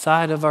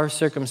outside of our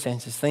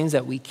circumstances, things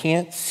that we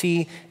can't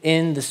see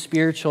in the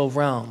spiritual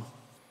realm.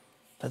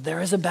 But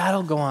there is a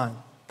battle going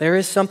on. There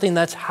is something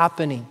that's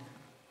happening.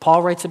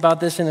 Paul writes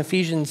about this in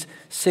Ephesians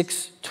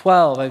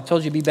 6:12. I've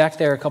told you to be back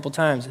there a couple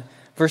times.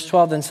 Verse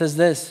 12 then says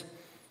this,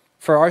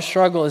 for our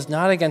struggle is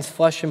not against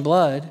flesh and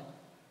blood,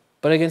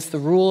 but against the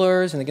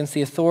rulers and against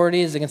the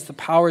authorities, against the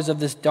powers of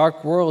this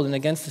dark world, and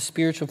against the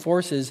spiritual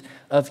forces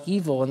of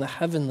evil in the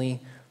heavenly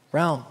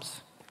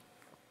realms.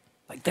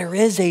 There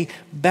is a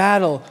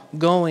battle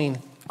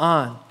going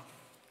on.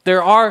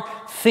 There are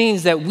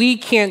things that we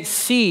can't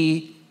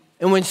see,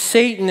 and when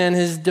Satan and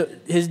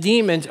his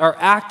demons are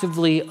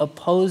actively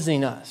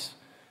opposing us.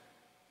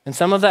 And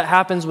some of that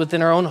happens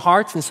within our own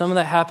hearts, and some of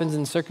that happens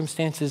in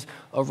circumstances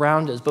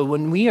around us. But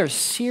when we are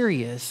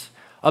serious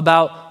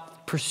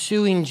about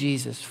pursuing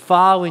Jesus,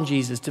 following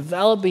Jesus,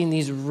 developing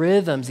these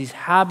rhythms, these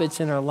habits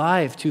in our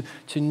life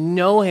to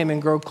know him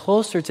and grow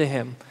closer to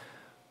him,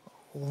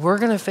 we're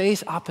going to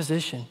face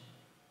opposition.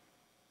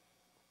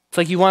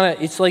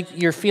 It's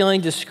like you're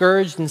feeling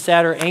discouraged and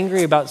sad or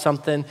angry about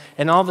something,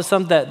 and all of a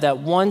sudden that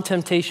one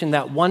temptation,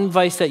 that one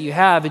vice that you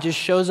have, it just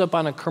shows up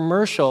on a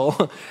commercial,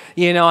 on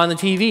the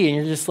TV, and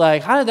you're just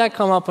like, how did that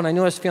come up when I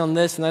knew I was feeling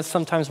this? And that's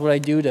sometimes what I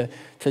do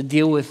to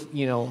deal with,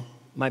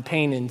 my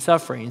pain and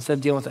suffering. Instead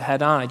of dealing with it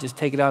head on, I just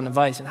take it out in a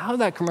vice. And how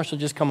did that commercial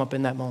just come up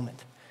in that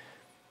moment?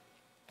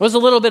 It was a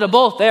little bit of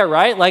both there,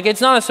 right? Like, it's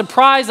not a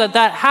surprise that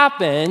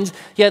happened,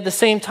 yet at the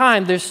same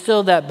time, there's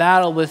still that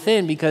battle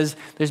within because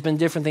there's been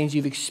different things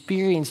you've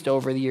experienced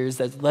over the years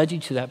that led you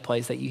to that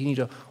place that you need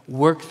to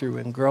work through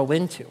and grow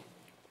into.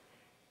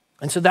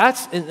 And so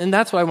that's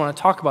what I want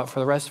to talk about for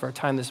the rest of our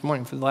time this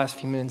morning, for the last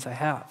few minutes I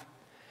have,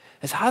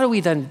 is how do we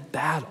then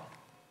battle?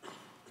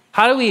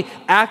 How do we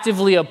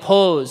actively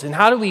oppose? And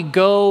how do we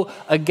go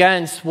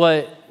against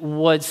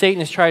what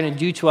Satan is trying to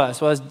do to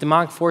us, what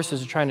demonic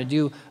forces are trying to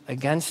do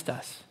against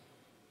us?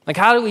 Like,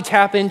 how do we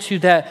tap into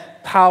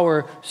that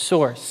power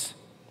source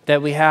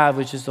that we have,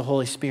 which is the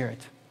Holy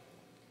Spirit?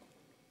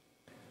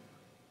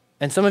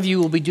 And some of you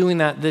will be doing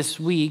that this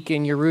week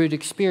in your rooted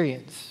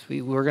experience.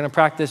 We're going to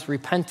practice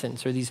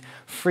repentance, or these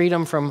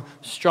freedom from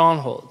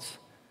strongholds.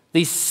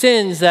 These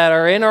sins that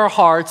are in our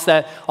hearts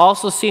that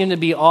also seem to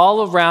be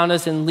all around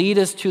us and lead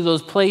us to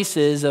those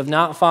places of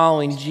not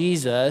following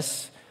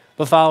Jesus,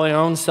 but following our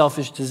own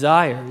selfish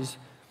desires.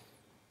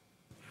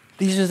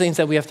 These are the things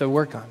that we have to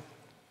work on.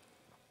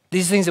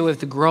 These are things that we have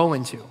to grow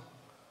into.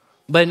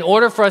 But in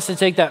order for us to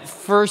take that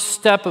first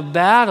step of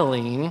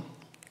battling,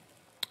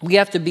 we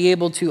have to be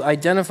able to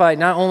identify it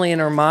not only in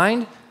our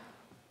mind,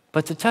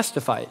 but to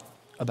testify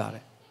about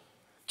it,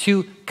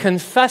 to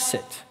confess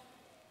it,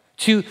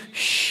 to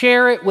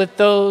share it with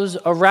those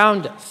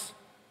around us.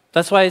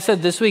 That's why I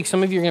said this week,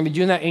 some of you are going to be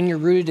doing that in your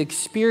rooted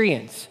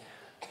experience.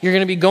 You're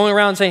going to be going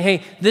around saying,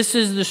 hey, this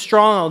is the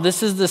stronghold,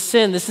 this is the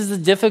sin, this is the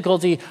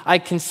difficulty I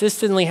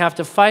consistently have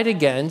to fight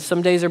against.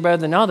 Some days are better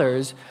than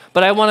others.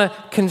 But I want to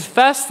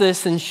confess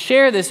this and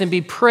share this and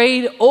be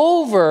prayed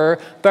over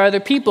by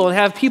other people and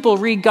have people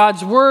read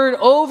God's word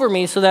over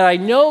me so that I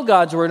know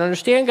God's word,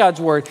 understand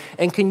God's word,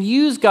 and can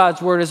use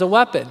God's word as a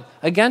weapon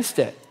against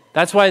it.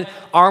 That's why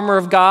armor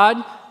of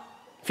God,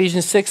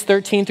 Ephesians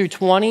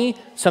 6:13-20,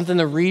 something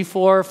to read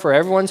for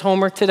everyone's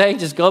homework today.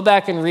 Just go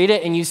back and read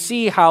it, and you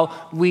see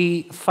how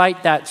we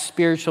fight that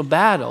spiritual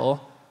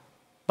battle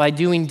by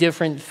doing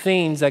different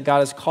things that God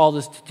has called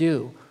us to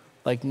do,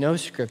 like know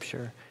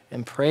Scripture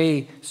and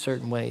pray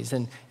certain ways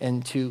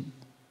and to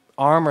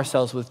arm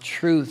ourselves with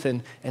truth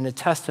and to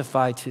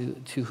testify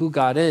to who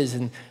God is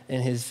and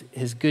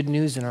his good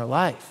news in our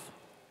life.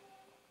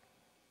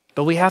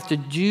 But we have to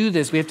do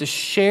this. We have to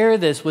share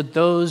this with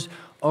those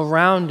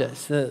around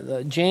us.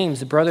 James,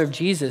 the brother of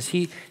Jesus,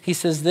 he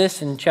says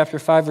this in chapter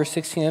 5, verse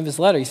 16 of his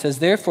letter. He says,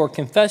 therefore,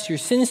 confess your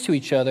sins to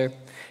each other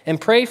and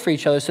pray for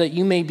each other so that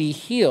you may be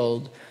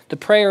healed. The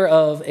prayer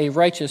of a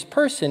righteous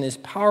person is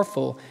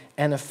powerful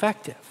and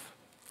effective.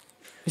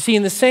 You see,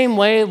 in the same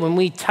way, when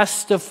we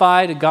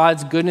testify to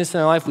God's goodness in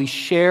our life, we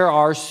share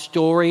our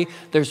story,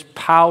 there's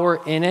power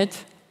in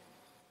it.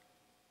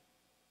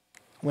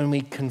 When we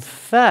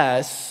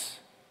confess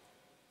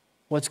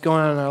what's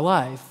going on in our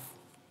life,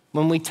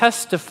 when we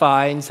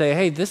testify and say,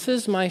 hey, this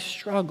is my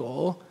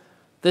struggle,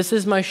 this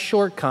is my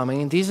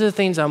shortcoming, these are the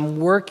things I'm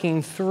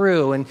working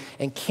through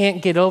and can't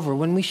get over.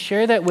 When we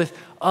share that with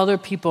other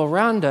people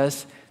around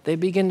us, they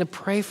begin to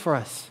pray for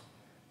us.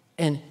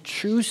 And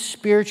true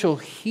spiritual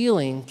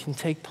healing can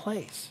take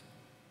place.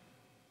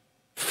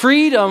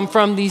 Freedom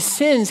from these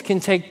sins can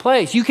take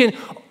place. You can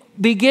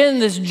begin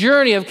this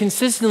journey of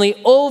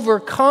consistently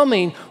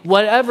overcoming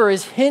whatever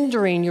is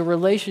hindering your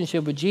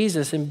relationship with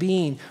Jesus and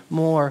being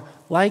more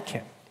like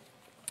him.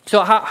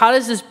 So how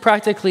does this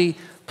practically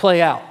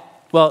play out?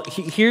 Well,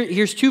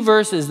 here's two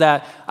verses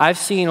that I've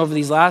seen over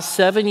these last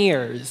 7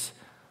 years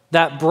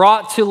that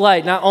brought to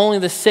light not only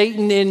the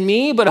Satan in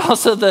me, but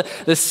also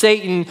the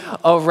Satan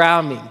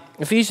around me.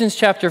 Ephesians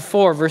chapter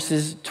 4,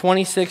 verses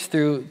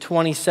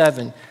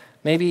 26-27.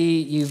 Maybe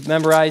you've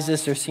memorized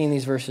this or seen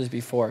these verses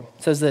before.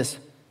 It says this,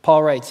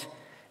 Paul writes,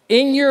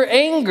 in your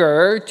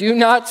anger, do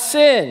not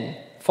sin.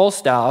 Full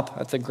stop.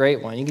 That's a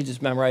great one. You could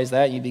just memorize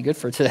that. You'd be good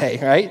for today,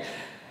 right?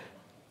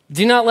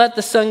 Do not let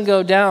the sun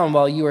go down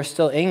while you are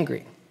still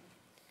angry,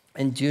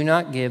 and do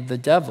not give the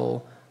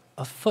devil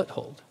a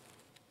foothold.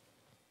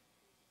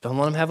 Don't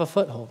let him have a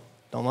foothold.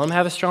 Don't let him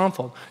have a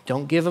stronghold.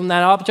 Don't give him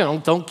that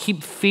opportunity. Don't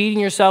keep feeding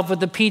yourself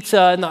with the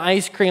pizza and the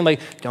ice cream.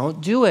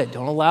 Don't do it.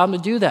 Don't allow him to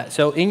do that.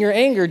 So in your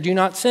anger, do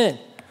not sin.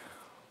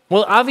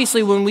 Well,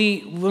 obviously, when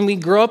we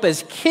grow up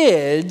as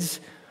kids,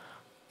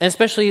 and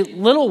especially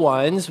little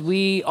ones,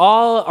 we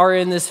all are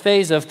in this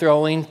phase of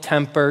throwing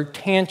temper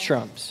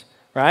tantrums.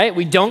 Right?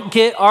 We don't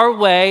get our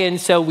way, and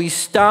so we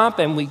stomp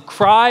and we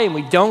cry and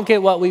we don't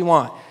get what we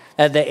want.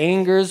 That the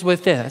anger's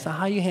within. That's not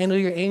how you handle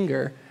your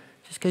anger.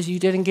 Just because you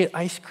didn't get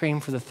ice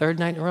cream for the third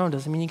night in a row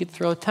doesn't mean you get to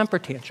throw a temper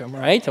tantrum,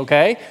 right?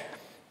 Okay?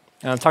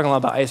 And I'm talking a lot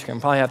about ice cream.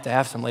 Probably have to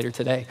have some later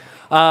today.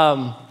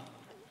 And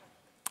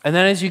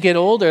then as you get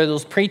older,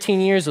 those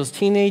preteen years, those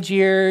teenage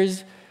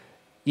years,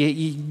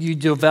 you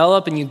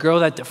develop and you grow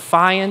that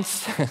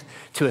defiance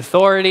to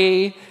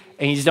authority.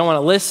 and you just don't want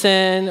to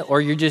listen,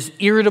 or you're just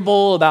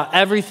irritable about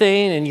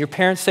everything, and your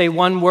parents say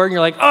one word, and you're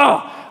like,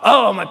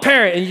 oh, my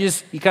parent, and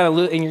you kind of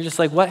lose, and you're just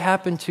like, what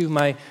happened to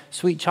my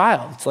sweet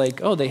child? It's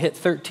like, oh, they hit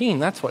 13.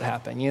 That's what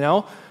happened, you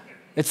know?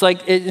 It's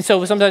like, and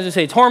so sometimes we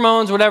say it's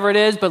hormones, whatever it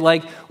is, but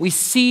like we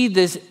see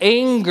this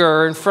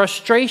anger and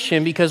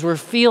frustration because we're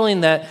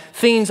feeling that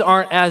things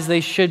aren't as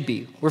they should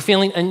be. We're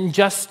feeling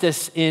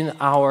injustice in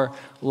our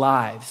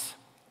lives.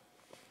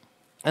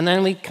 And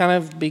then we kind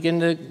of begin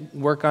to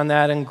work on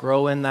that and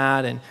grow in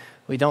that, and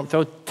we don't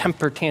throw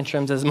temper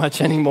tantrums as much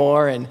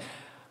anymore.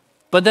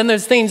 But then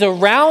there's things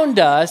around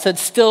us that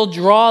still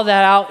draw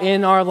that out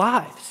in our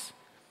lives.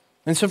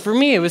 And so for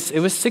me, it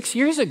was 6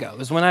 years ago. It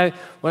was when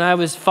I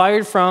was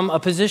fired from a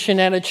position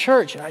at a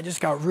church, and I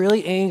just got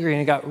really angry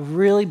and I got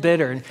really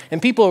bitter.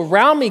 And people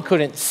around me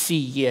couldn't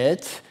see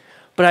it,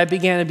 but I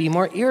began to be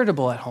more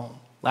irritable at home,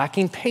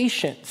 lacking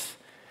patience.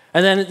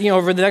 And then,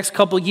 over the next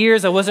couple of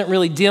years, I wasn't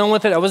really dealing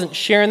with it. I wasn't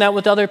sharing that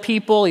with other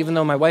people, even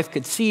though my wife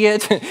could see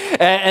it.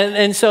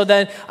 and so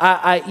then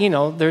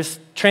there's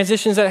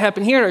transitions that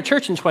happened here at our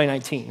church in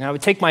 2019. And I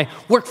would take my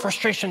work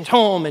frustrations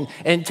home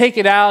and take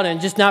it out and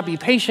just not be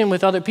patient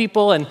with other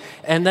people. And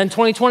then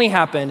 2020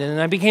 happened,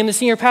 and I became the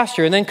senior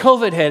pastor, and then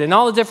COVID hit, and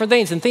all the different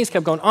things, and things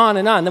kept going on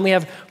and on. And then we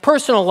have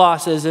personal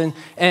losses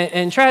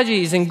and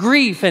tragedies and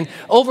grief and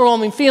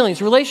overwhelming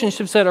feelings,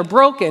 relationships that are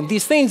broken,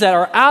 these things that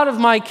are out of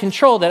my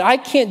control that I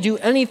can't do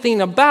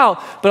anything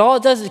about, but all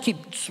it does is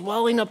keep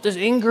swelling up this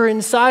anger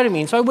inside of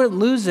me. And so I wouldn't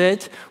lose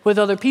it with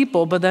other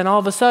people, but then all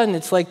of a sudden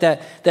it's like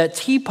that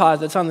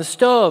teapot that's on the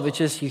stove. It's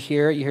just, you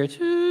hear it,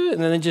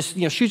 and then it just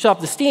shoots off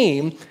the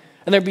steam,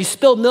 and there'd be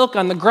spilled milk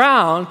on the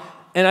ground,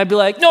 and I'd be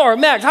like, no, or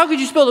Max, how could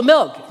you spill the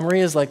milk? And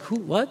Maria's like, who,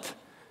 what?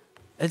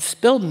 It's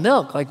spilled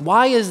milk. Like,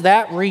 why is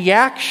that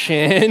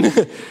reaction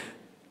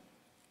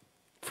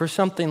for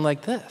something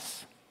like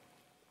this?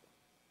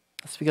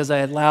 That's because I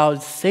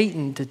allowed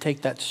Satan to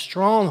take that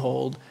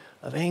stronghold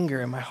of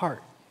anger in my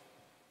heart.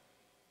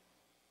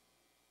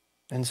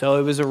 And so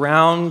it was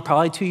around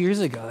probably 2 years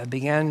ago I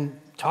began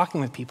talking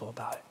with people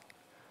about it.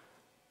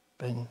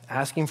 Been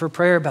asking for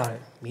prayer about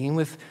it, meeting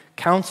with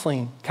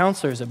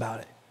counselors about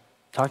it,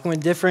 talking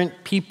with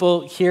different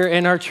people here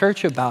in our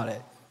church about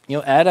it.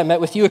 Ed, I met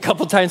with you a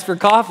couple times for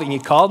coffee, and you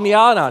called me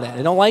out on it.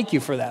 I don't like you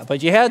for that,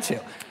 but you had to.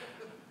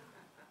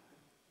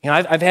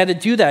 I've had to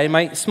do that in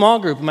my small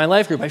group, in my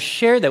life group. I've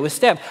shared that with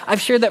staff. I've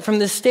shared that from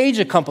this stage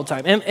a couple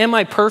times. Am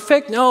I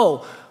perfect?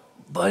 No.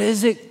 But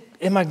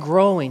am I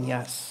growing?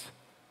 Yes.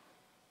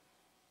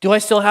 Do I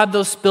still have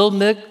those spilled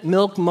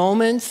milk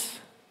moments?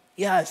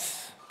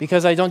 Yes.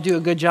 Because I don't do a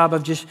good job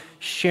of just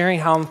sharing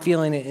how I'm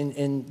feeling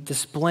and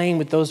displaying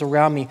with those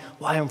around me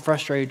why I'm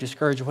frustrated,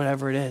 discouraged,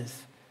 whatever it is.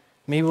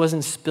 Maybe it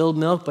wasn't spilled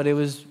milk, but it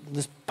was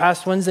this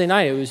past Wednesday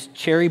night. It was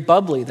cherry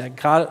bubbly that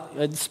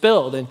got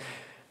spilled,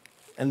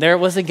 and there it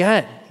was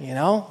again,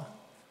 And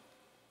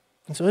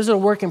so is it a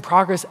work in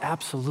progress?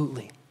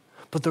 Absolutely.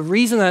 But the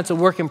reason that it's a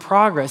work in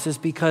progress is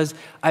because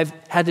I've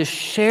had to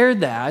share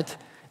that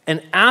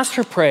and ask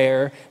for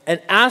prayer,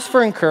 and ask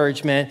for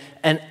encouragement,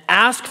 and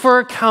ask for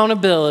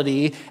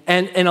accountability,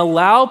 and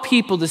allow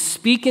people to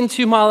speak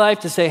into my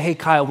life to say, hey,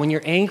 Kyle, when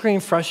you're angry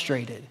and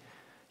frustrated,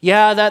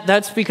 yeah,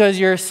 that's because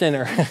you're a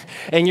sinner,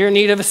 and you're in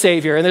need of a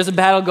Savior, and there's a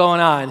battle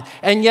going on.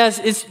 And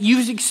yes,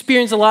 you've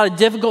experienced a lot of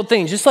difficult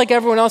things, just like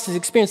everyone else has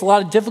experienced a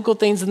lot of difficult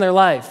things in their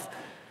life.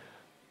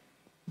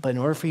 But in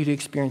order for you to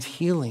experience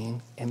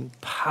healing and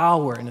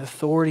power and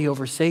authority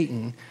over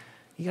Satan,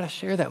 you got to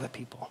share that with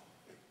people.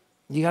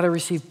 You got to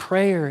receive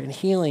prayer and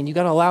healing. You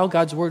got to allow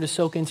God's word to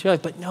soak into your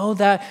life. But know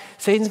that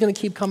Satan's going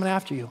to keep coming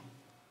after you,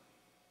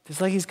 just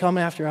like he's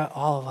coming after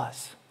all of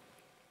us.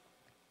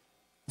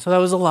 So that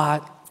was a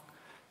lot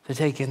to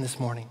take in this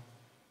morning.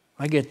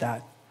 I get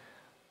that.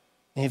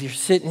 And if you're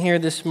sitting here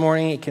this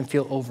morning, it can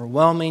feel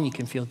overwhelming. You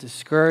can feel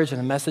discouraged, and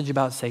a message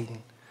about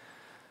Satan.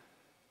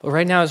 But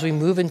right now, as we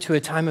move into a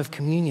time of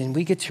communion,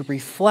 we get to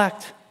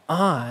reflect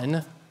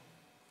on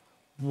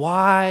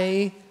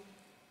why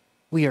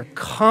we are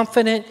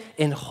confident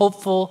and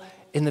hopeful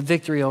in the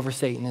victory over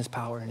Satan, his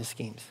power, and his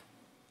schemes.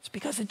 It's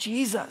because of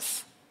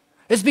Jesus.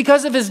 It's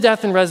because of his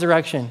death and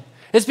resurrection.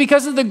 It's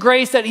because of the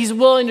grace that he's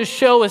willing to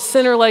show a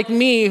sinner like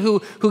me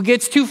who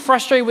gets too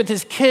frustrated with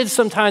his kids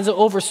sometimes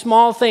over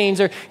small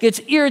things, or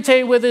gets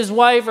irritated with his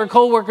wife or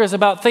coworkers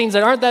about things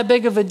that aren't that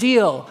big of a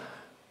deal,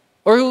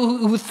 or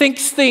who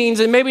thinks things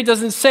and maybe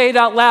doesn't say it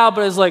out loud,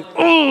 but is like,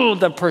 oh,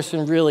 that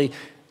person really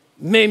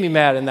made me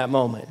mad in that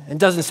moment. And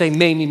doesn't say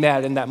made me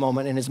mad in that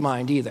moment in his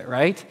mind either,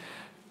 right?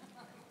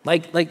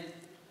 Like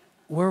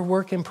we're a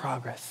work in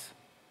progress.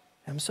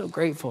 I'm so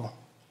grateful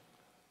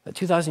that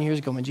 2,000 years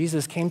ago when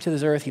Jesus came to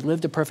this earth, he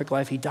lived a perfect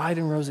life, he died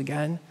and rose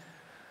again,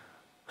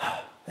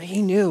 that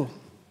he knew,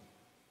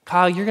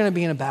 Kyle, you're going to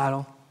be in a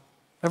battle.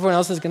 Everyone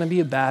else is going to be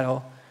a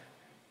battle.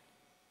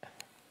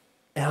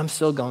 And I'm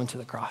still going to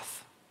the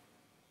cross.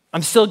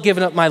 I'm still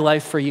giving up my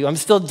life for you. I'm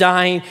still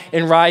dying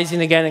and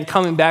rising again and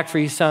coming back for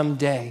you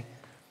someday.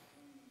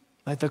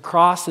 Like the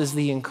cross is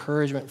the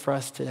encouragement for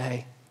us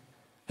today.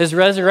 His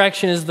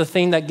resurrection is the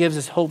thing that gives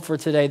us hope for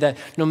today, that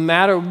no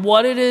matter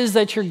what it is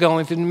that you're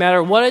going through, no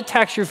matter what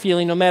attacks you're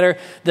feeling, no matter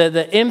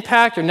the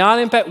impact or not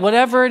impact,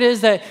 whatever it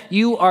is that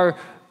you are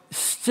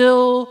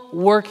still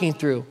working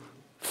through,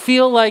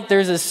 feel like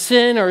there's a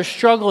sin or a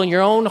struggle in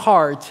your own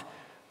heart,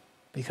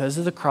 because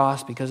of the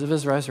cross, because of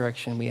his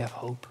resurrection, we have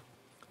hope,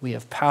 we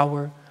have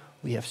power,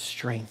 we have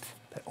strength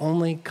that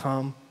only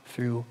come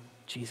through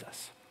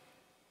Jesus.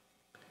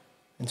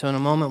 And so in a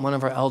moment, one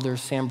of our elders,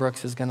 Sam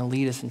Brooks, is going to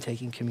lead us in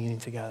taking communion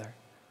together.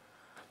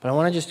 But I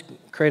want to just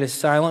create a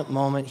silent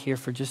moment here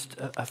for just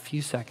a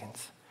few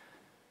seconds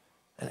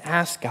and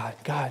ask God,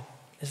 God,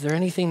 is there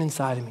anything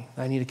inside of me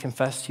that I need to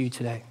confess to you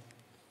today?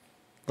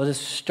 Let us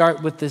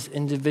start with this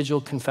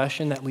individual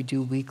confession that we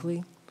do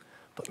weekly,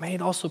 but may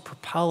it also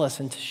propel us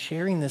into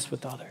sharing this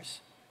with others,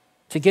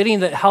 to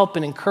getting the help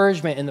and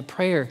encouragement and the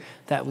prayer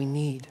that we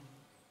need.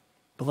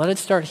 But let it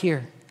start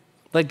here.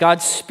 Let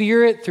God's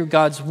Spirit, through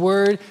God's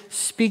word,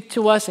 speak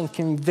to us and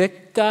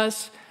convict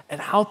us and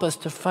help us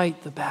to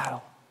fight the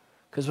battle.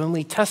 Because when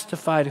we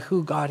testify to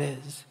who God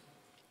is,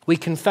 we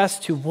confess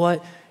to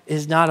what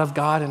is not of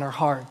God in our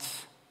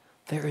hearts,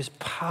 there is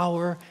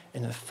power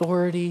and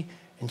authority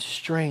and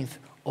strength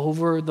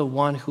over the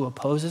one who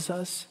opposes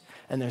us.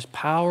 And there's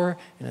power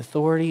and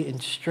authority and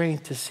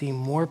strength to see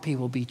more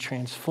people be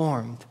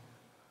transformed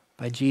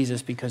by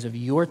Jesus because of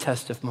your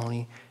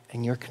testimony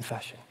and your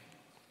confession.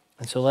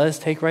 And so let us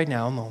take right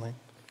now a moment.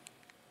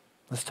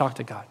 Let's talk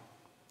to God.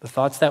 The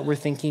thoughts that we're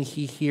thinking,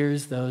 he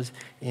hears those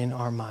in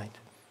our mind.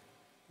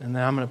 And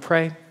then I'm going to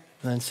pray, and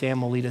then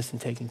Sam will lead us in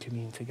taking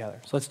communion together.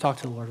 So let's talk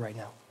to the Lord right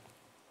now.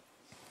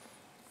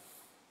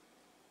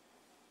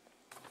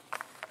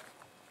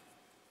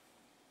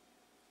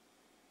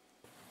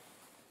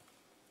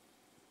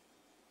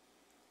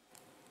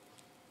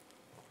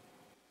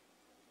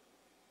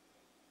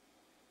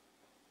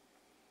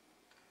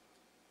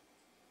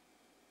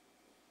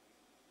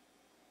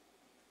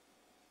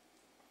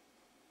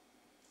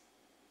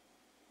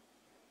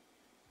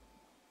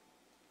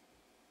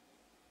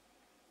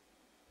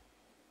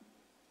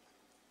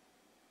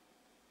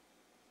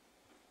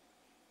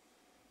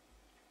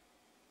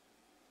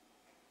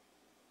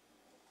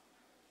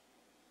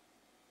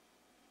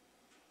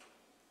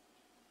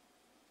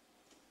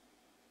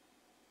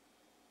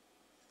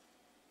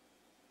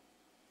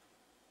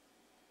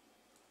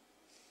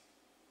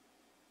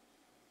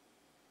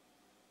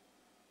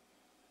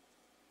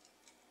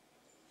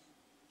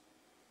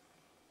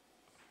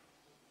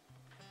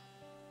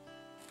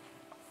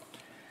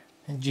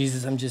 And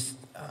Jesus,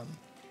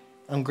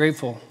 I'm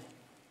grateful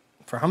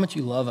for how much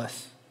you love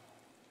us.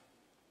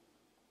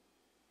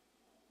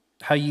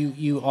 How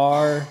you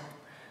are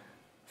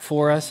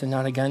for us and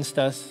not against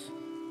us.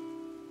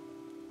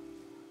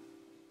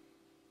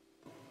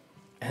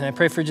 And I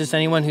pray for just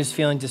anyone who's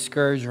feeling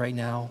discouraged right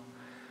now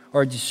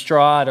or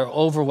distraught or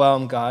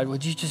overwhelmed, God,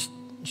 would you just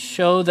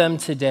show them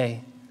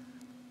today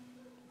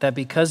that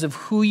because of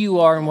who you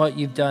are and what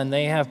you've done,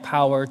 they have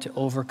power to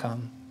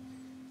overcome.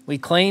 We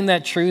claim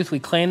that truth. We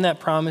claim that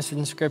promise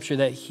in Scripture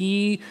that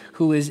he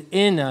who is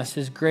in us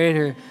is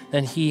greater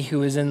than he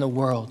who is in the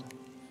world.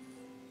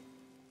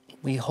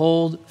 We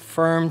hold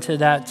firm to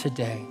that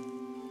today.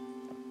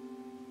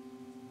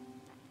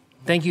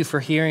 Thank you for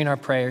hearing our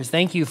prayers.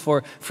 Thank you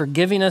for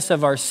forgiving us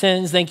of our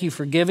sins. Thank you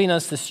for giving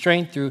us the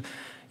strength through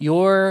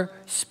your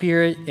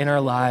Spirit in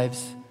our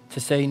lives to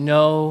say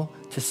no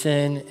to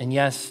sin and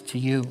yes to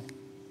you.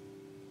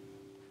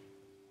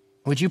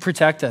 Would you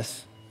protect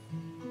us?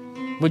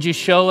 Would you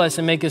show us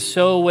and make us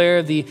so aware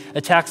of the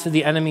attacks of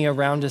the enemy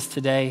around us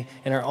today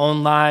in our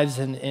own lives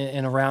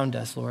and around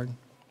us, Lord?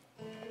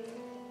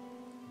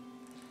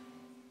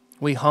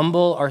 We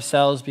humble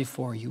ourselves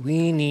before you.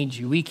 We need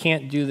you. We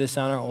can't do this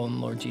on our own,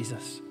 Lord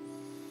Jesus.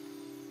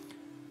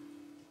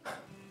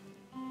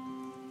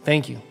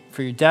 Thank you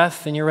for your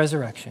death and your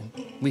resurrection.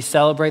 We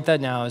celebrate that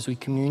now as we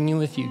commune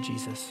with you,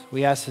 Jesus.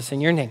 We ask this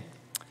in your name.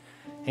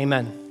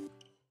 Amen.